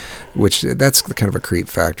Hefner, which that's kind of a creep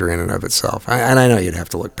factor in and of itself. And I know you'd have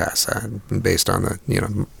to look past that, based on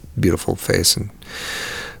the beautiful face and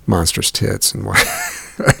monstrous tits and what.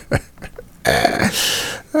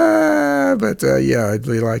 I'd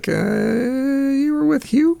be like, you were with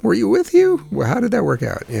Hugh? Were you with Hugh? Well, how did that work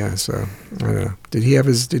out? Yeah, so I don't know. Did he have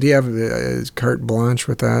his carte blanche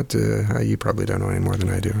with that? You probably don't know any more than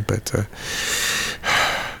I do. But have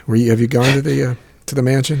you gone to the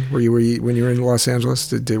mansion? Were you when you were in Los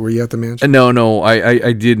Angeles? Were you at the mansion? No,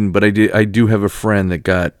 I didn't. But I do have a friend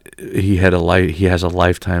that he has a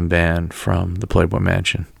lifetime ban from the Playboy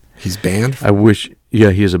Mansion. He's banned?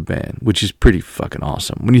 Yeah, he has a ban, which is pretty fucking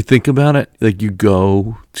awesome. When you think about it, like, you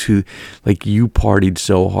go to, like, you partied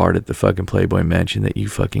so hard at the fucking Playboy Mansion that you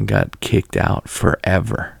fucking got kicked out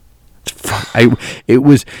forever. It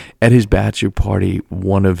was at his bachelor party,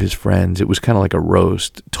 one of his friends, it was kind of like a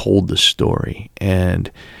roast, told the story. And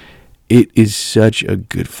it is such a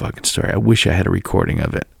good fucking story. I wish I had a recording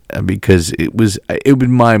of it, because it was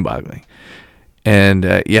mind-boggling.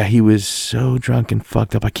 And he was so drunk and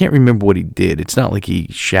fucked up. I can't remember what he did. It's not like he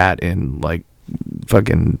shat in like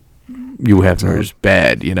fucking Hugh Hefner's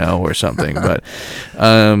bed, or something. But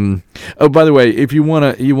by the way, if you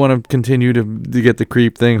wanna continue to get the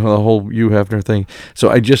creep thing, the whole Hugh Hefner thing. So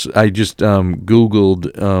I just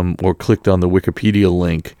Googled or clicked on the Wikipedia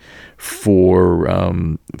link for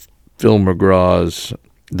Phil McGraw's,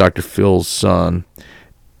 Dr. Phil's son,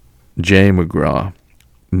 Jay McGraw,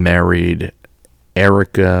 married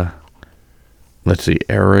Erica let's see,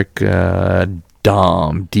 Eric Dahm,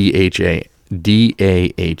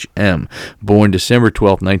 D-A-H-M, born December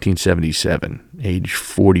 12th, 1977, age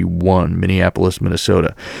 41, Minneapolis,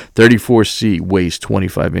 Minnesota, 34C, waist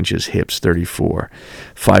 25 inches, hips 34,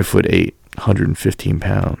 5'8", 115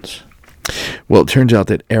 pounds. Well, it turns out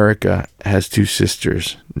that Erica has two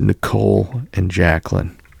sisters, Nicole and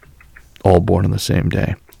Jacqueline, all born on the same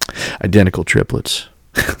day. Identical triplets.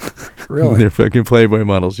 Really? They're fucking Playboy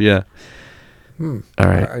models, yeah. All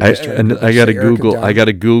right, I gotta Google. I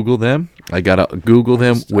gotta Google them.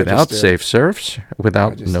 Without safe search.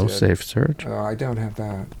 Without no safe search. Oh, I don't have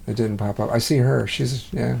that. It didn't pop up. I see her. She's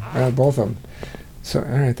both of them. So all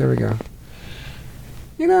right, there we go.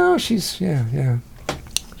 You know, she's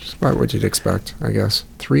She's about what you'd expect, I guess.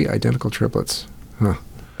 3 identical triplets. Huh.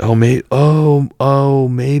 Oh,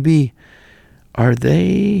 maybe. Are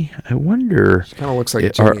they? I wonder. She kind of looks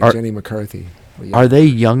like Jenny McCarthy. Yeah. Are they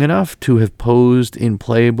young enough to have posed in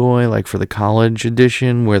Playboy, like for the college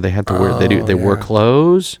edition, where they had to wear they wear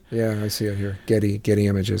clothes? Yeah, I see it here. Getty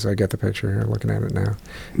Images. I get the picture here. Looking at it now.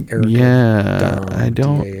 I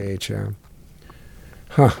don't. D-A-H-M.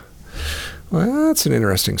 Huh. Well, that's an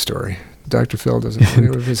interesting story. Dr. Phil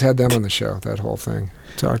he's had them on the show. That whole thing.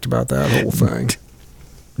 Talked about that whole thing.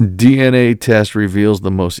 DNA test reveals the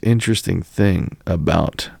most interesting thing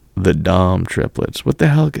about the Dahm triplets. What the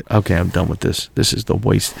hell? Okay, I'm done with this. This is the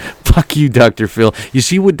waste. Fuck you, Dr. Phil. You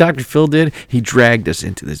see what Dr. Phil did? He dragged us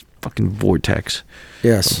into this fucking vortex.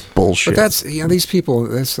 Yes. Bullshit. But that's, these people,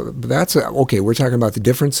 that's okay, we're talking about the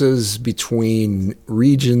differences between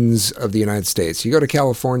regions of the United States. You go to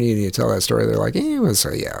California and you tell that story, they're like, we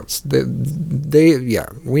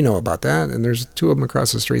know about that, and there's 2 of them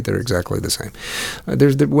across the street that are exactly the same.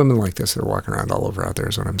 There's the women like this that are walking around all over out there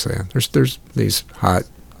is what I'm saying. There's these hot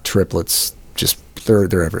triplets, just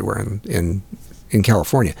they're everywhere in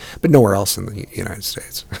California, but nowhere else in the United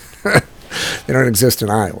States. They don't exist in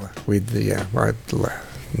Iowa.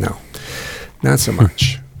 No, not so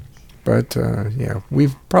much. But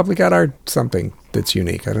we've probably got our something that's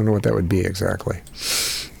unique. I don't know what that would be exactly,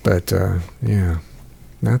 but not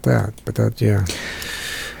that. But that, yeah.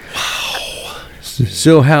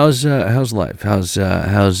 So how's life? How's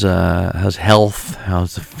health?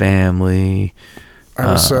 How's the family?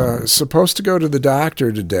 I was supposed to go to the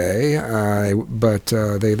doctor today, but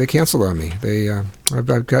they canceled on me. I've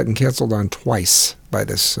gotten canceled on twice by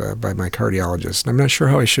my cardiologist, and I'm not sure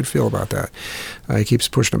how I should feel about that. He keeps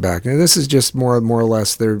pushing it back. And this is just more or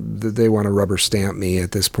less they want to rubber stamp me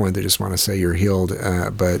at this point. They just want to say you're healed,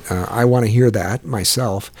 but I want to hear that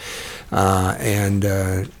myself, and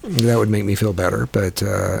that would make me feel better. But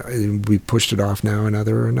we pushed it off now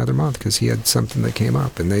another month because he had something that came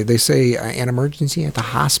up, and they say an emergency at the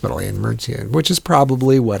hospital, which is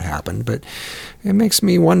probably what happened. But it makes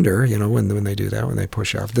me wonder, when they do that, when they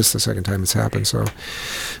push off. This is the second time it's happened, so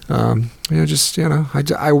I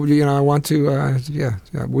want to.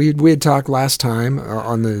 We had talked last time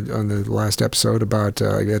on the last episode about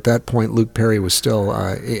at that point Luke Perry was still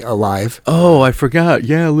alive. Oh, I forgot.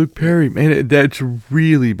 Yeah, Luke Perry. Man, that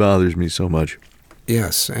really bothers me so much.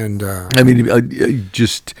 Yes, and I mean,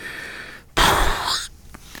 just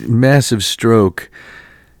massive stroke.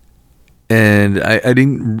 And I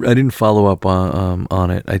didn't follow up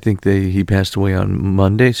on it. I think he passed away on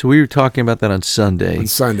Monday. So we were talking about that on Sunday. And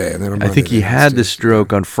then on Monday, I think he had the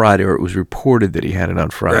stroke on Friday, or it was reported that he had it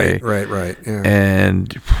on Friday. Right. Yeah.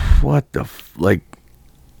 And what the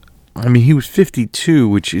I mean, he was 52,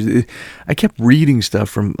 which is, I kept reading stuff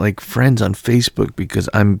from like friends on Facebook because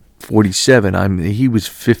I'm 47. He was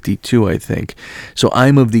 52, I think. So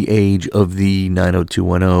I'm of the age of the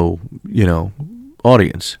 90210,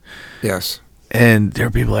 audience. Yes. And there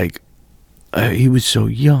are people like, he was so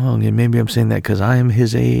young, and maybe I'm saying that because I am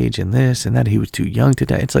his age and this and that. He was too young to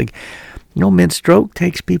die. It's like, stroke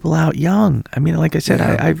takes people out young. I mean, like I said,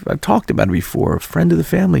 I've talked about it before. A friend of the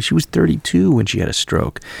family, she was 32 when she had a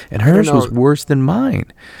stroke, and hers was worse than mine.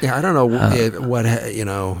 Yeah, I don't know what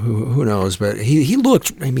who knows, but he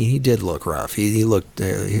looked. I mean, he did look rough. He looked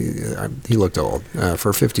old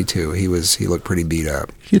for 52. He looked pretty beat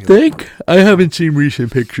up. You think? I haven't seen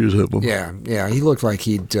recent pictures of him. Yeah. He looked like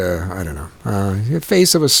he'd I don't know,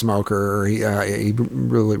 face of a smoker. He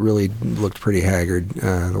really looked pretty haggard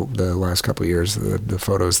the last couple of years, the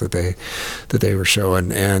photos that they were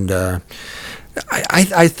showing, and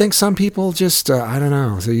I think some people just I don't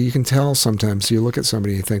know. So you can tell sometimes. You look at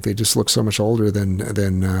somebody and you think they just look so much older than other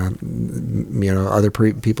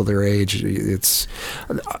people their age. It's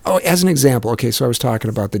as an example. Okay, so I was talking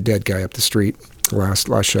about the dead guy up the street last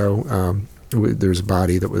show. There's a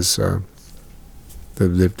body that was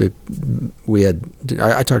we had.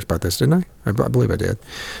 I talked about this, didn't I? I believe I did.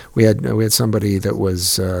 We had somebody that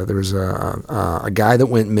was there was a guy that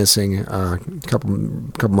went missing a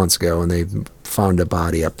couple months ago, and they found a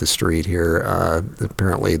body up the street here.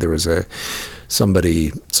 Apparently, there was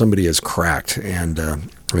somebody has cracked and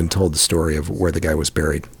told the story of where the guy was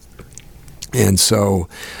buried, and so.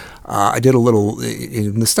 I did a little.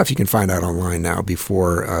 The stuff you can find out online now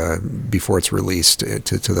before it's released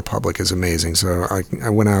to the public is amazing. So I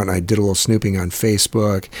went out and I did a little snooping on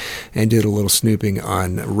Facebook, and did a little snooping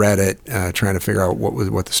on Reddit, trying to figure out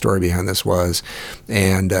what the story behind this was,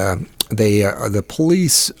 and. The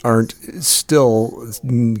police aren't still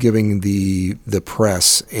giving the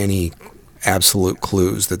press any absolute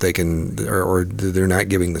clues that they can, or they're not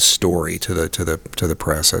giving the story to the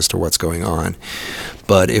press as to what's going on.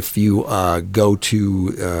 But if you go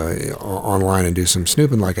to online and do some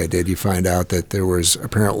snooping like I did, you find out that there was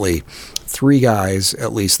apparently 3 guys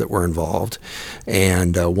at least that were involved,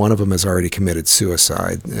 and one of them has already committed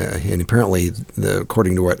suicide. And apparently,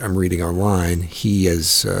 according to what I'm reading online, he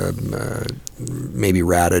is maybe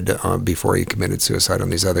ratted before he committed suicide on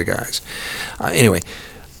these other guys. Anyway.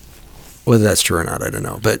 Whether that's true or not, I don't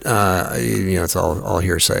know. But, it's all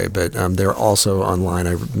hearsay. But they're also online.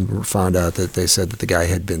 I found out that they said that the guy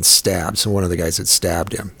had been stabbed. So one of the guys had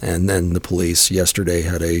stabbed him. And then the police yesterday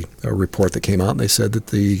had a report that came out, and they said that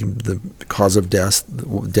the cause of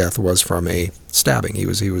death was from a stabbing. It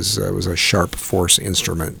was a sharp force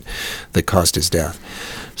instrument that caused his death.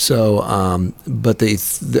 So, but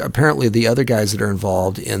apparently the other guys that are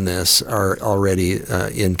involved in this are already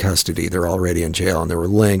in custody. They're already in jail, and there were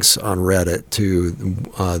links on Reddit to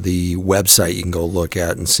the website you can go look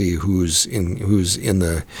at and see who's in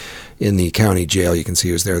the county jail. You can see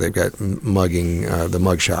who's there. They've got the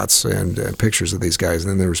mug shots and pictures of these guys. And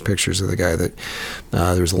then there was pictures of the guy that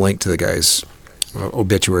there was a link to the guy's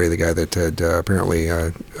obituary, the guy that had apparently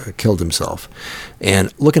killed himself.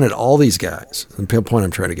 And looking at all these guys, the point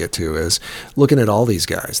I'm trying to get to is looking at all these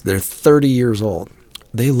guys, they're 30 years old.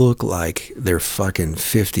 They look like they're fucking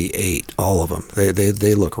 58, all of them.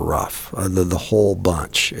 They look rough. The whole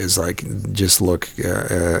bunch is like, just look,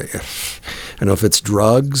 I don't know if it's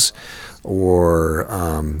drugs or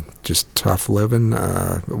just tough living.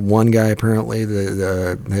 One guy apparently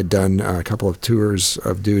had done a couple of tours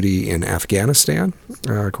of duty in Afghanistan,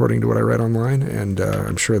 according to what I read online, and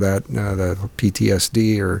I'm sure that the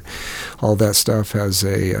PTSD or all that stuff has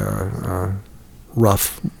a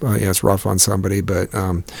rough, it's rough on somebody, but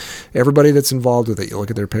everybody that's involved with it, you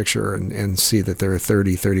look at their picture and see that they're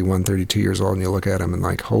 30, 31, 32 years old, and you look at them and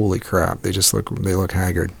like, holy crap, they look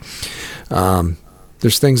haggard.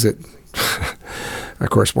 There's things that of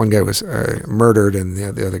course, one guy was murdered and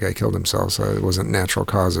the other guy killed himself, so it wasn't natural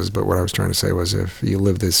causes. But what I was trying to say was, if you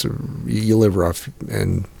live rough,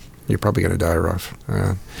 and you're probably going to die rough,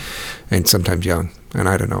 and sometimes young. And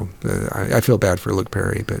I don't know. I feel bad for Luke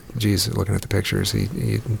Perry, but geez, looking at the pictures,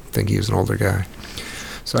 you'd think he was an older guy.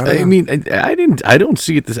 So I mean, I don't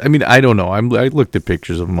see it. I don't know. I looked at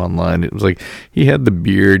pictures of him online. It was like he had the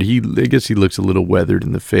beard. I guess he looks a little weathered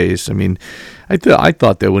in the face. I mean, I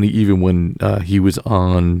thought that when he was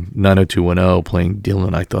on 90210 playing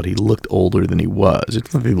Dylan, I thought he looked older than he was.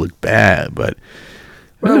 It's not that he looked bad, but.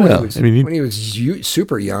 Well, when he was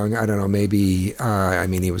super young, I don't know, maybe,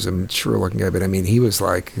 he was a mature-looking guy, but, he was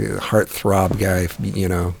like a heartthrob guy,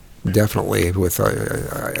 definitely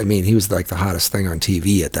he was like the hottest thing on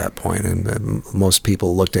TV at that point, and most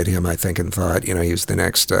people looked at him, I think, and thought, he was the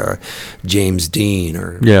next James Dean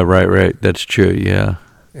or... Yeah, right, that's true, yeah.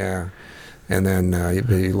 Yeah, and then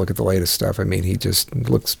you look at the latest stuff, he just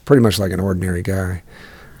looks pretty much like an ordinary guy.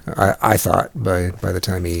 I thought by the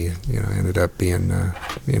time he ended up being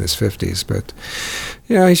in his 50s, but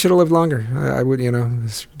he should have lived longer. I would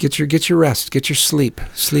get your rest, get your sleep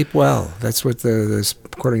well. That's what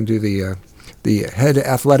according to the head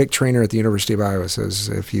athletic trainer at the University of Iowa says.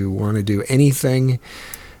 If you want to do anything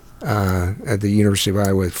at the University of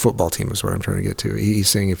Iowa football team is what I'm trying to get to. He's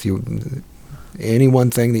saying any one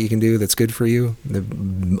thing that you can do that's good for you,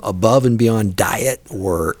 above and beyond diet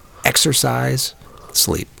or exercise.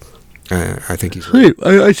 Sleep. I think he's right.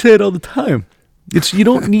 I say it all the time. You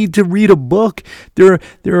don't need to read a book. There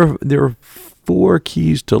are 4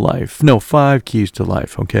 keys to life. No, 5 keys to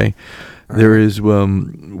life. Okay, there is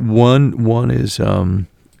one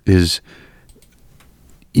is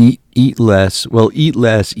eat less. Well, eat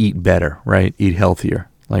less, eat better. Right, eat healthier.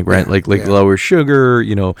 Lower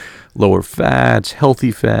sugar. Lower fats,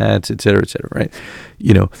 healthy fats, et cetera, right?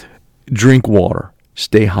 Drink water.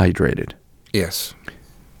 Stay hydrated. Yes.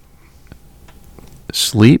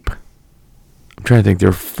 Sleep, I'm trying to think. There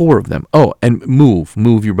are 4 of them. Oh, and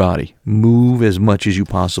move your body. Move as much as you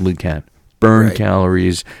possibly can. Burn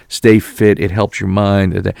calories, stay fit. It helps your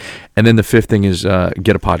mind. And then the 5th thing is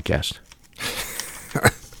get a podcast.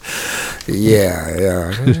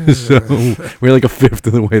 Yeah. So we're like a 5th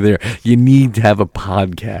of the way there. You need to have a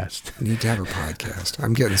podcast.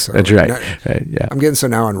 I'm getting so. That's right. Yeah. I'm getting so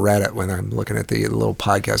now on Reddit when I'm looking at the little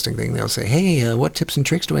podcasting thing. They'll say, "Hey, what tips and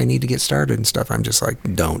tricks do I need to get started and stuff?" I'm just like,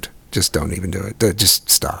 Just don't even do it. Just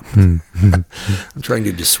stop. I'm trying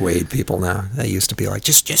to dissuade people now. I used to be like,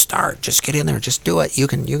 just start, just get in there, just do it. You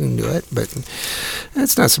can do it. But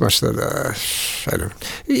it's not so much that I don't.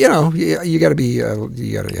 You got to be.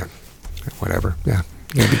 Whatever. Yeah,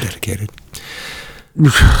 you got to be dedicated.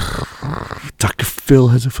 Dr. Phil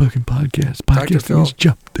has a fucking podcast. Dr. Phil has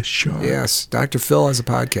jumped the shark. Yes, Dr. Phil has a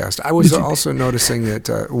podcast. I was also noticing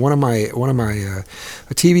that one of my a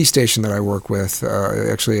TV station that I work with,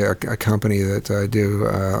 actually a company that I do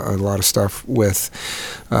a lot of stuff with,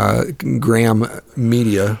 Graham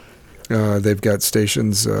Media. They've got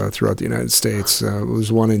stations throughout the United States. There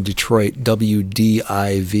was one in Detroit,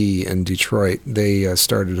 WDIV in Detroit. They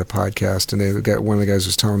started a podcast, and one of the guys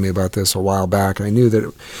was telling me about this a while back. I knew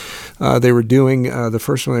that they were doing the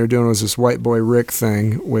first one they were doing was this White Boy Rick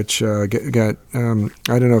thing, which got I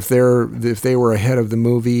don't know if they were ahead of the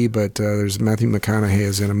movie, but there's Matthew McConaughey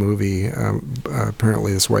is in a movie,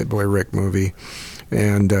 apparently this White Boy Rick movie.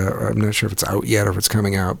 And I'm not sure if it's out yet or if it's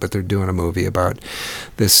coming out, but they're doing a movie about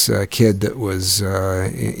this kid that was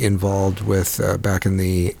involved with, back in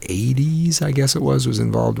the 80s, I guess it was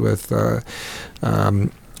involved with,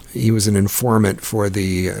 he was an informant for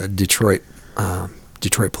the Detroit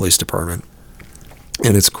Police Department.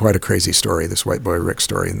 And it's quite a crazy story, this White Boy Rick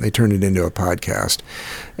story. And they turned it into a podcast.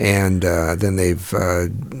 And then they've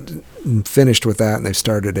finished with that, and they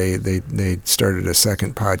started a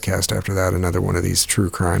second podcast after that, another one of these true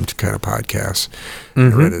crime kind of podcasts.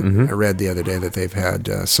 I read the other day that they've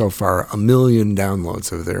had so far 1 million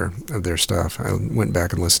downloads of their stuff. I went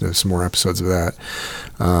back and listened to some more episodes of that.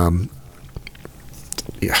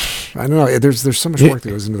 Yeah, I don't know. There's so much work that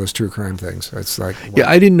goes into those true crime things. It's like, yeah,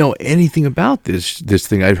 I didn't know anything about this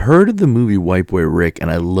thing. I've heard of the movie White Boy Rick,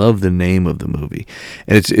 and I love the name of the movie.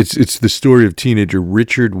 And it's the story of teenager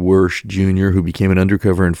Richard Wersch Jr., who became an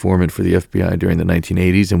undercover informant for the FBI during the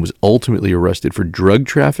 1980s and was ultimately arrested for drug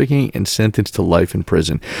trafficking and sentenced to life in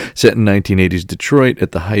prison. Set in 1980s Detroit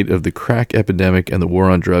at the height of the crack epidemic and the war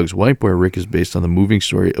on drugs, White Boy Rick is based on the moving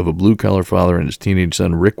story of a blue-collar father and his teenage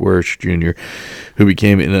son Rick Wersch Jr., who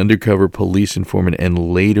became an undercover police informant and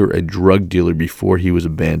later a drug dealer before he was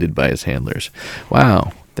abandoned by his handlers.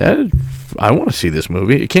 Wow. I want to see this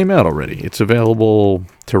movie. It came out already. It's available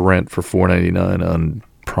to rent for $4.99 on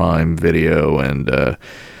Prime Video, and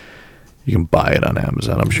you can buy it on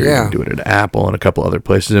Amazon. I'm sure you can do it at Apple and a couple other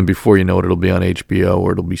places, and before you know it, it'll be on HBO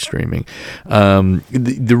or it'll be streaming.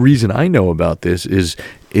 The reason I know about this is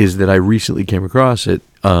that I recently came across it.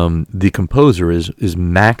 The composer is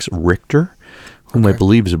Max Richter, whom I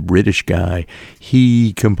believe is a British guy.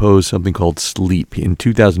 He composed something called Sleep. In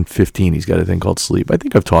 2015, he's got a thing called Sleep. I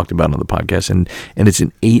think I've talked about it on the podcast, and it's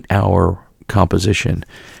an 8-hour composition,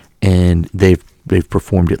 and they've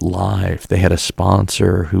performed it live. They had a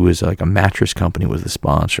sponsor who was like a mattress company was the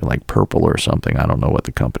sponsor, like Purple or something. I don't know what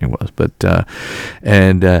the company was, but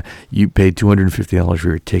you paid $250 for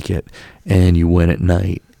your ticket, and you went at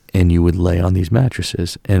night, and you would lay on these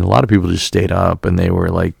mattresses, and a lot of people just stayed up, and they were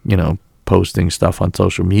like, posting stuff on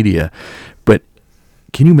social media. But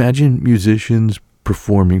can you imagine musicians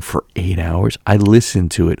performing for 8 hours? I listen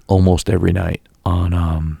to it almost every night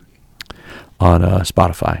on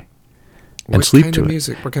Spotify and sleep to it.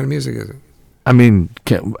 What kind of music is it? I mean,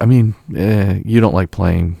 you don't like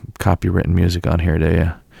playing copywritten music on here, do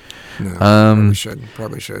you? No,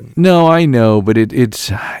 probably should. No, I know, but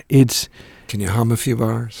it's. Can you hum a few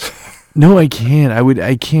bars? No, I can't.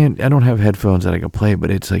 I can't. I don't have headphones that I can play, but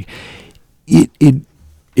it's like.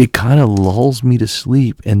 It kind of lulls me to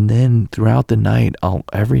sleep, and then throughout the night,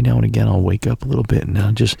 every now and again I'll wake up a little bit,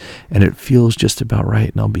 and it feels just about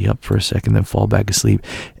right, and I'll be up for a second, then fall back asleep,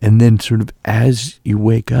 and then sort of as you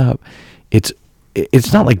wake up, it's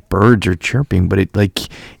not like birds are chirping, but it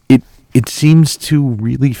seems to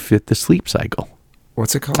really fit the sleep cycle.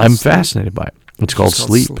 What's it called? I'm fascinated by it. It's called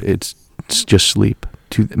Sleep. It's just Sleep.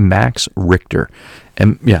 To Max Richter,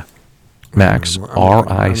 and Max, Richter.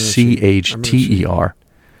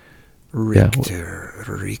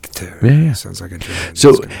 Richter. Yeah. Sounds like a German.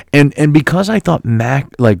 So, and because I thought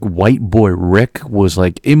White Boy Rick was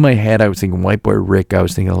like, in my head, I was thinking White Boy Rick, I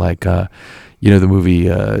was thinking like, You know the movie,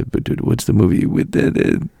 what's the movie with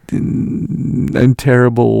I'm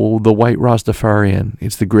terrible, the white Rastafarian.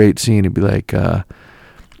 It's the great scene. It'd be like,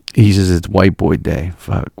 he says it's White Boy Day.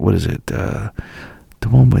 Fuck, what is it? The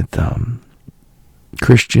one with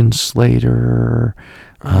Christian Slater.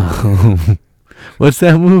 What's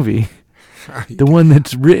that movie? The one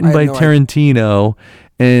that's written by Tarantino.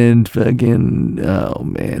 And fucking, oh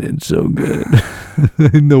man, it's so good.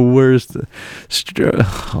 The worst.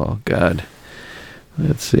 Oh God.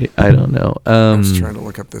 Let's see. I don't know. I'm just trying to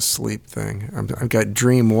look up this sleep thing. I've got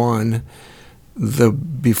Dream One,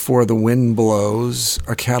 Before the Wind Blows,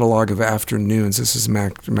 a catalog of afternoons. This is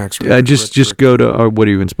Max. Just go to what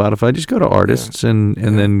are you in Spotify? Just go to artists and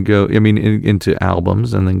then go. I mean, into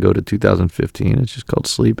albums and then go to 2015. It's just called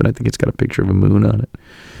Sleep, and I think it's got a picture of a moon on it.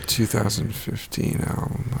 2015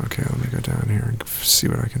 album. Okay, let me go down here and see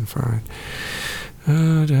what I can find. How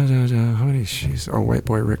many she's? Oh, White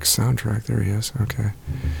Boy Rick's soundtrack. There he is. Okay.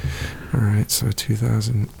 All right. So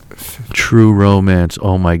 2015. True Romance.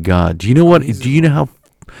 Oh my God. Do you know what? Do you know how?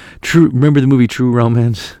 Remember the movie True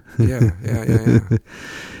Romance? Yeah.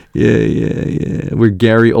 Yeah. Where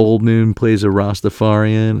Gary Oldman plays a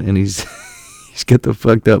Rastafarian and he's got the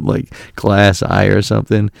fucked up like glass eye or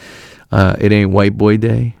something. It ain't White Boy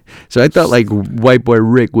Day. So I thought like White Boy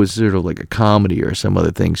Rick was sort of like a comedy or some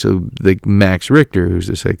other thing. So like Max Richter, who's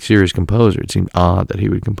this like serious composer, it seemed odd that he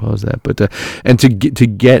would compose that. But and to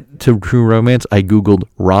get to True Romance, I Googled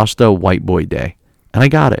Rasta White Boy Day, and I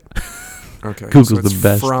got it. Okay, Google's the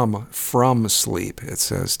best. From Sleep. It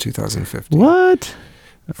says 2015. What?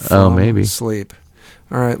 Maybe Sleep.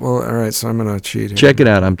 All right. So I'm gonna cheat here. Check it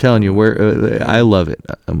out. I'm telling you, I love it.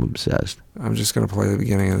 I'm obsessed. I'm just gonna play the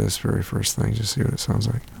beginning of this very first thing, just see what it sounds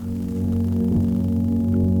like.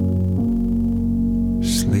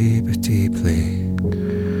 Sleep deeply,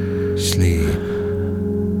 sleep,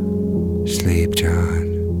 John,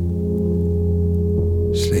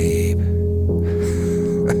 sleep.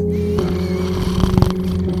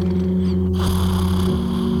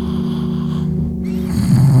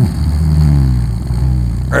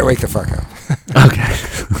 All right, wake the fuck up. Okay.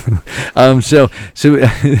 So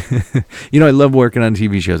I love working on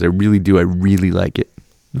TV shows. I really do. I really like it.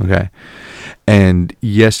 Okay. And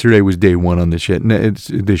yesterday was day one on this show,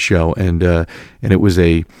 and it was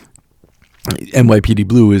a NYPD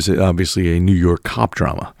Blue is obviously a New York cop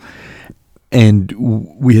drama, and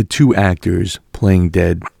we had two actors playing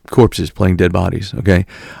dead corpses, playing dead bodies. Okay.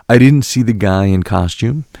 I didn't see the guy in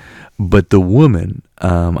costume, but the woman,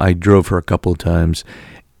 I drove her a couple of times.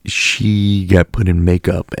 She got put in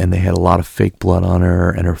makeup and they had a lot of fake blood on her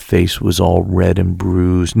and her face was all red and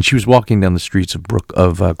bruised, and she was walking down the streets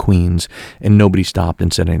of Queens and nobody stopped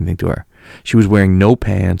and said anything to her. She was wearing no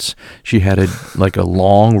pants. She had a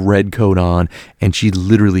long red coat on, and she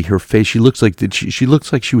literally, her face, she looks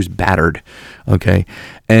like she was battered. Okay.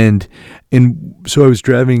 And so I was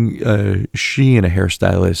driving she and a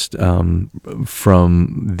hairstylist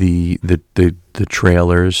from the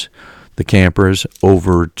trailers, the campers,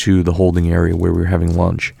 over to the holding area where we were having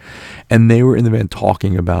lunch, and they were in the van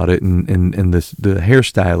talking about it, and the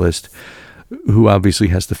hairstylist, who obviously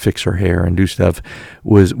has to fix her hair and do stuff,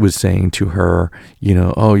 was saying to her,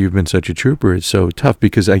 oh, you've been such a trooper. It's so tough,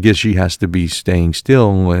 because I guess she has to be staying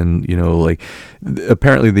still, and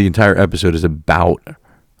apparently the entire episode is about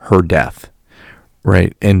her death.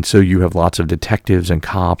 Right. And so you have lots of detectives and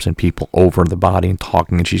cops and people over the body and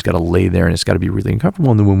talking, and she's got to lay there, and it's got to be really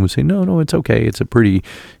uncomfortable. And the woman would say, no, it's okay. It's a pretty,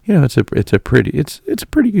 it's a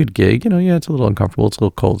pretty good gig. It's a little uncomfortable. It's a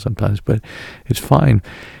little cold sometimes, but it's fine.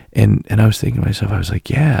 And I was thinking to myself, I was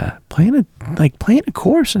like, yeah, playing a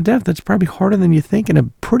corpse in death, that's probably harder than you think, and a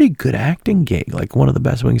pretty good acting gig, like one of the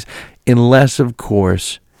best ones, unless, of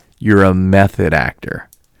course, you're a method actor.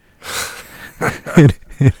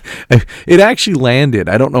 It actually landed.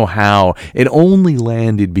 I don't know how. It only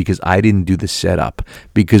landed because I didn't do the setup,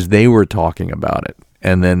 because they were talking about it.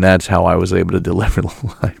 And then that's how I was able to deliver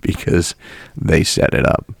the line, because they set it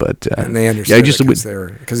up. But and they understood because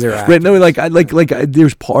they're acting. Right? No,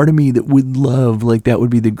 there's part of me that would love, that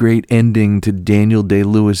would be the great ending to Daniel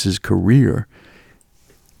Day-Lewis's career,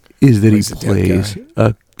 is that he plays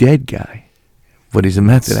a dead guy, but he's a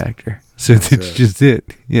method actor. So that's just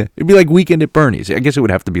it. Yeah, it'd be like Weekend at Bernie's. I guess it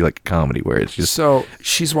would have to be like a comedy where it's just. So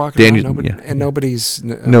she's walking around, and nobody's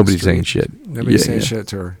saying shit. Nobody's saying shit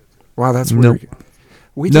to her. Wow, that's weird.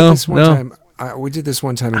 We did this one time. We did this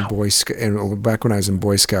one time in back when I was in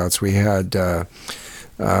Boy Scouts. We had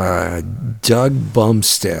Doug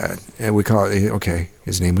Bumstead, and we call it, okay,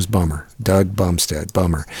 his name was Bummer, Doug Bumstead,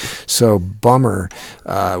 Bummer. So Bummer,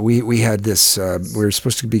 we had this, we were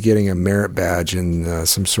supposed to be getting a merit badge in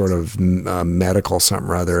some sort of medical something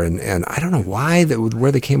or other, and I don't know why,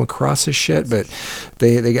 where they came across this shit, but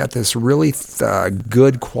they got this really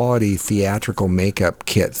good quality theatrical makeup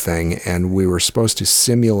kit thing, and we were supposed to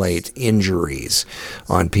simulate injuries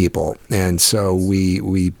on people, and so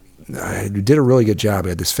we I did a really good job. I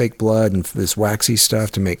had this fake blood and this waxy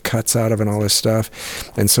stuff to make cuts out of and all this stuff.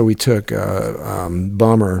 And so we took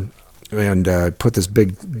Bummer and put this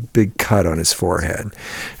big cut on his forehead,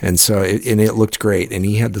 and so it looked great. And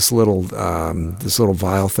he had this little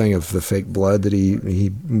vial thing of the fake blood that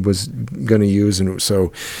he was going to use. And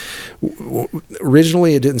so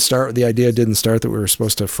originally the idea didn't start that we were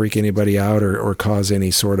supposed to freak anybody out or cause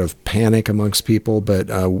any sort of panic amongst people, but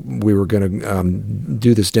we were going to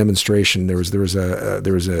do this demonstration. There was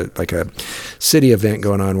a like a city event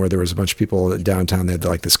going on where there was a bunch of people downtown. They had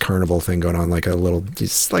like this carnival thing going on, like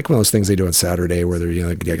it's like one of those things they do on Saturday where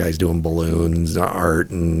they're, guys doing balloons, art,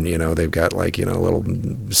 and, they've got like, little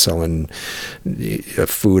selling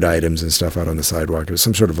food items and stuff out on the sidewalk. It was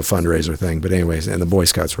some sort of a fundraiser thing. But anyways, and the Boy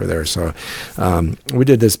Scouts were there. So we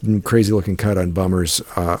did this crazy looking cut on Bummer's,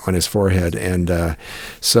 on his forehead. And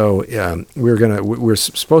so we're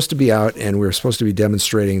supposed to be out, and we were supposed to be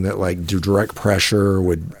demonstrating that like direct pressure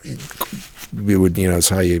would, it's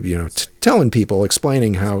how telling people,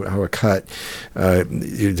 explaining how a cut, how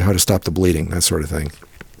to stop the bleeding, that sort of thing.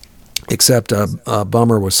 Except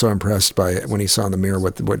Bummer was so impressed by it when he saw in the mirror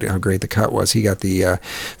how great the cut was. He got the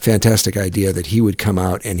fantastic idea that he would come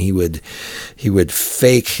out and he would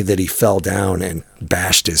fake that he fell down and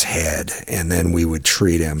bashed his head, and then we would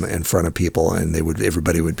treat him in front of people, and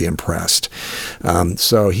everybody would be impressed.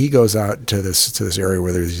 So he goes out to this area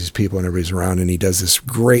where there's these people and everybody's around, and he does this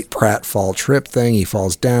great pratfall trip thing. He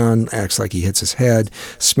falls down, acts like he hits his head,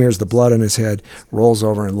 smears the blood on his head, rolls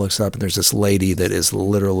over and looks up, and there's this lady that is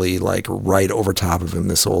literally like right over top of him,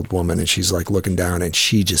 this old woman, and she's like looking down, and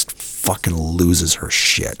she just fucking loses her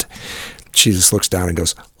shit. She just looks down and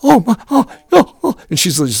goes, oh, and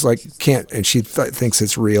she's just like, can't, and she thinks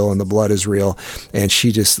it's real and the blood is real, and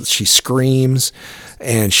she screams,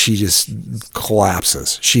 and she just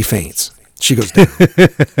collapses. She faints. She goes down.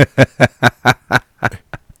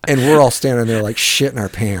 And we're all standing there like shit in our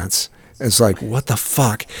pants. It's like, what the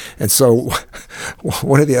fuck? And so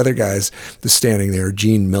one of the other guys that's standing there,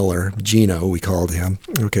 Gino, we called him.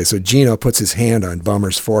 Okay, so Gino puts his hand on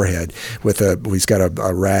Bummer's forehead he's got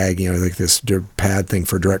a rag, like this pad thing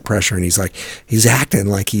for direct pressure, and he's acting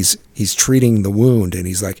like he's treating the wound, and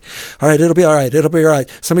he's like, all right, it'll be all right.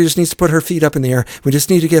 Somebody just needs to put her feet up in the air. We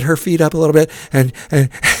just need to get her feet up a little bit, and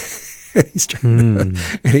he's trying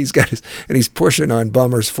and he's pushing on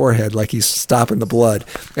Bummer's forehead like he's stopping the blood.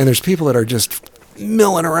 And there's people that are just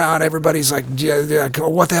milling around. Everybody's like,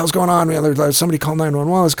 what the hell's going on? Somebody call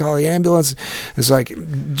 911. Let's call the ambulance. It's like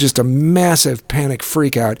just a massive panic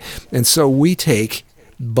freak out. And so we take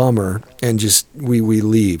Bummer and just we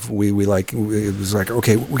leave. We it was like,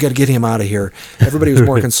 okay, we got to get him out of here. Everybody was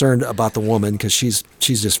more concerned about the woman because she's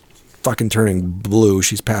just fucking turning blue.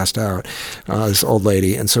 She's passed out, this old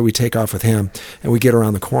lady. And so we take off with him, and we get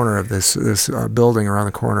around the corner of this building around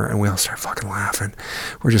the corner, and we all start fucking laughing.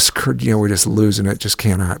 We're just losing it. Just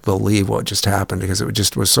cannot believe what just happened, because it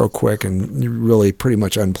just was so quick and really pretty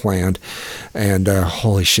much unplanned. And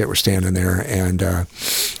holy shit, we're standing there, and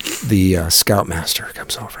the scoutmaster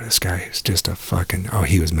comes over. This guy is just a fucking,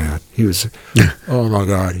 he was mad. He was, oh my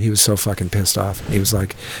God, he was so fucking pissed off. He was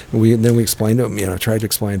like, we explained to him, tried to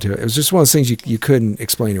explain to it. It was just one of those things you couldn't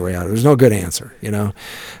explain your way out of. There's no good answer,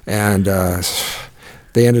 and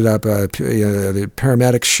they ended up, the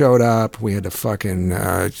paramedics showed up. We had to fucking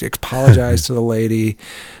apologize to the lady,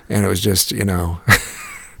 and it was just,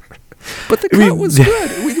 But the cut was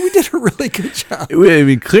good. We did a really good job. I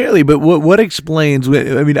mean, clearly, but what explains,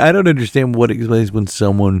 I mean, I don't understand what explains when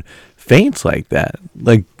someone faints like that.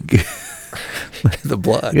 Like, the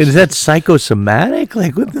blood. Is that psychosomatic?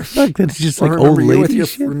 Like, what the fuck? That's just like old lady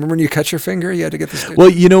shit. Remember when you cut your finger? You had to get this. Well,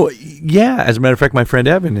 yeah. As a matter of fact, my friend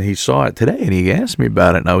Evan, he saw it today, and he asked me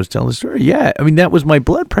about it, and I was telling the story. Yeah, I mean, that was my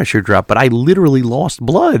blood pressure drop, but I literally lost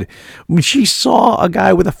blood. I mean, she saw a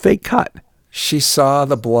guy with a fake cut. She saw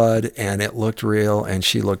the blood, and it looked real, and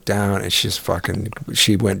she looked down, and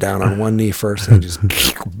she went down on one knee first, and just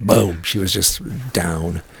boom, she was just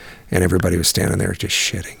down, and everybody was standing there just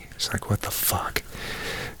shitting. It's like, what the fuck?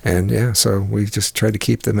 And yeah, so we just tried to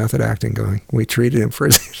keep the method acting going. We treated him for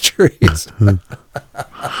his injuries.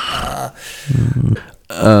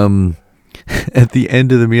 at the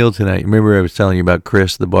end of the meal tonight, remember I was telling you about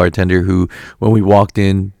Chris, the bartender, who, when we walked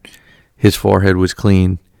in, his forehead was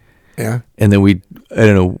clean. Yeah. And then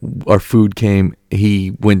our food came.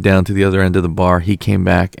 He went down to the other end of the bar. He came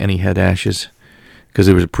back and he had ashes because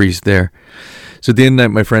there was a priest there. So at the end of the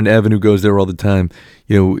night, my friend Evan, who goes there all the time,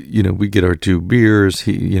 we get our 2 beers.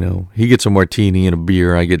 He gets a martini and a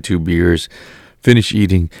beer. I get 2 beers. Finish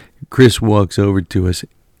eating. Chris walks over to us,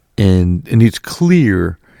 and it's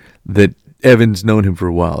clear that Evan's known him for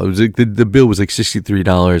a while. It was like the bill was like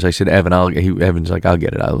 $63. I said, Evan, Evan's like, I'll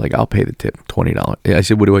get it. I'll pay the tip, $20. I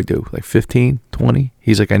said, what do I do? Like 15, 20?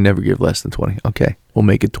 He's like, I never give less than 20. Okay, we'll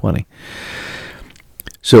make it 20.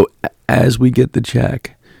 So as we get the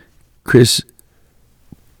check, Chris,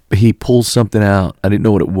 he pulls something out. I didn't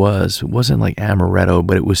know what it was. It wasn't like amaretto,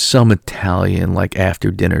 but it was some Italian like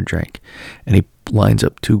after dinner drink. And he lines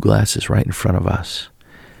up 2 glasses right in front of us.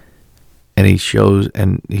 And he shows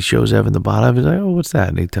Evan the bottle. He's like, oh, what's that?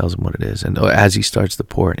 And he tells him what it is. And as he starts to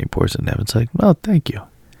pour it, and he pours it, and Evan's like, well, thank you.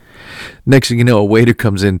 Next thing you know, a waiter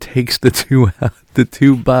comes in, takes the 2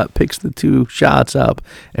 out, picks the 2 shots up,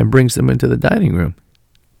 and brings them into the dining room.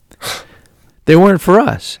 They weren't for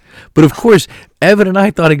us. But of course, Evan and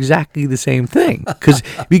I thought exactly the same thing.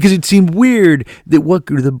 Because it seemed weird that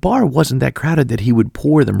the bar wasn't that crowded that he would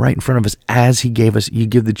pour them right in front of us as you give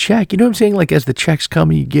the check. You know what I'm saying? Like as the checks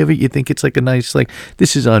come, you give it, you think it's like a nice, like,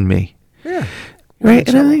 this is on me. Yeah. Right?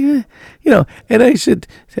 And I think, and I said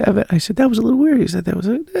to Evan, that was a little weird. He said,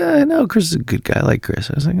 no, Chris is a good guy. I like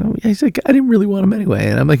Chris. I was like, oh, yeah. He's like, I didn't really want him anyway.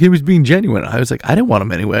 And I'm like, he was being genuine. I was like, I didn't want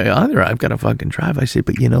him anyway either. I've got to fucking drive. I said,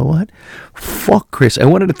 but you know what? Fuck Chris. I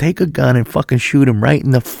wanted to take a gun and fucking shoot him right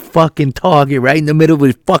in the fucking target, right in the middle of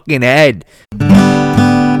his fucking head.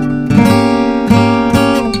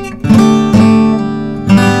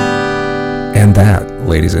 And that,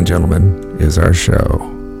 ladies and gentlemen, is our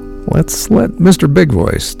show. Let's let Mr. Big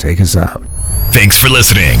Voice take us out. Thanks for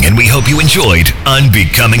listening, and we hope you enjoyed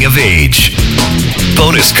Unbecoming of Age.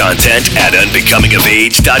 Bonus content at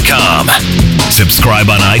unbecomingofage.com. Subscribe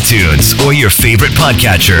on iTunes or your favorite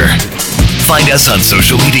podcatcher. Find us on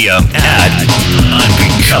social media at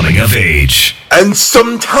Unbecoming of Age. And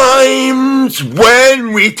sometimes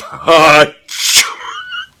when we touch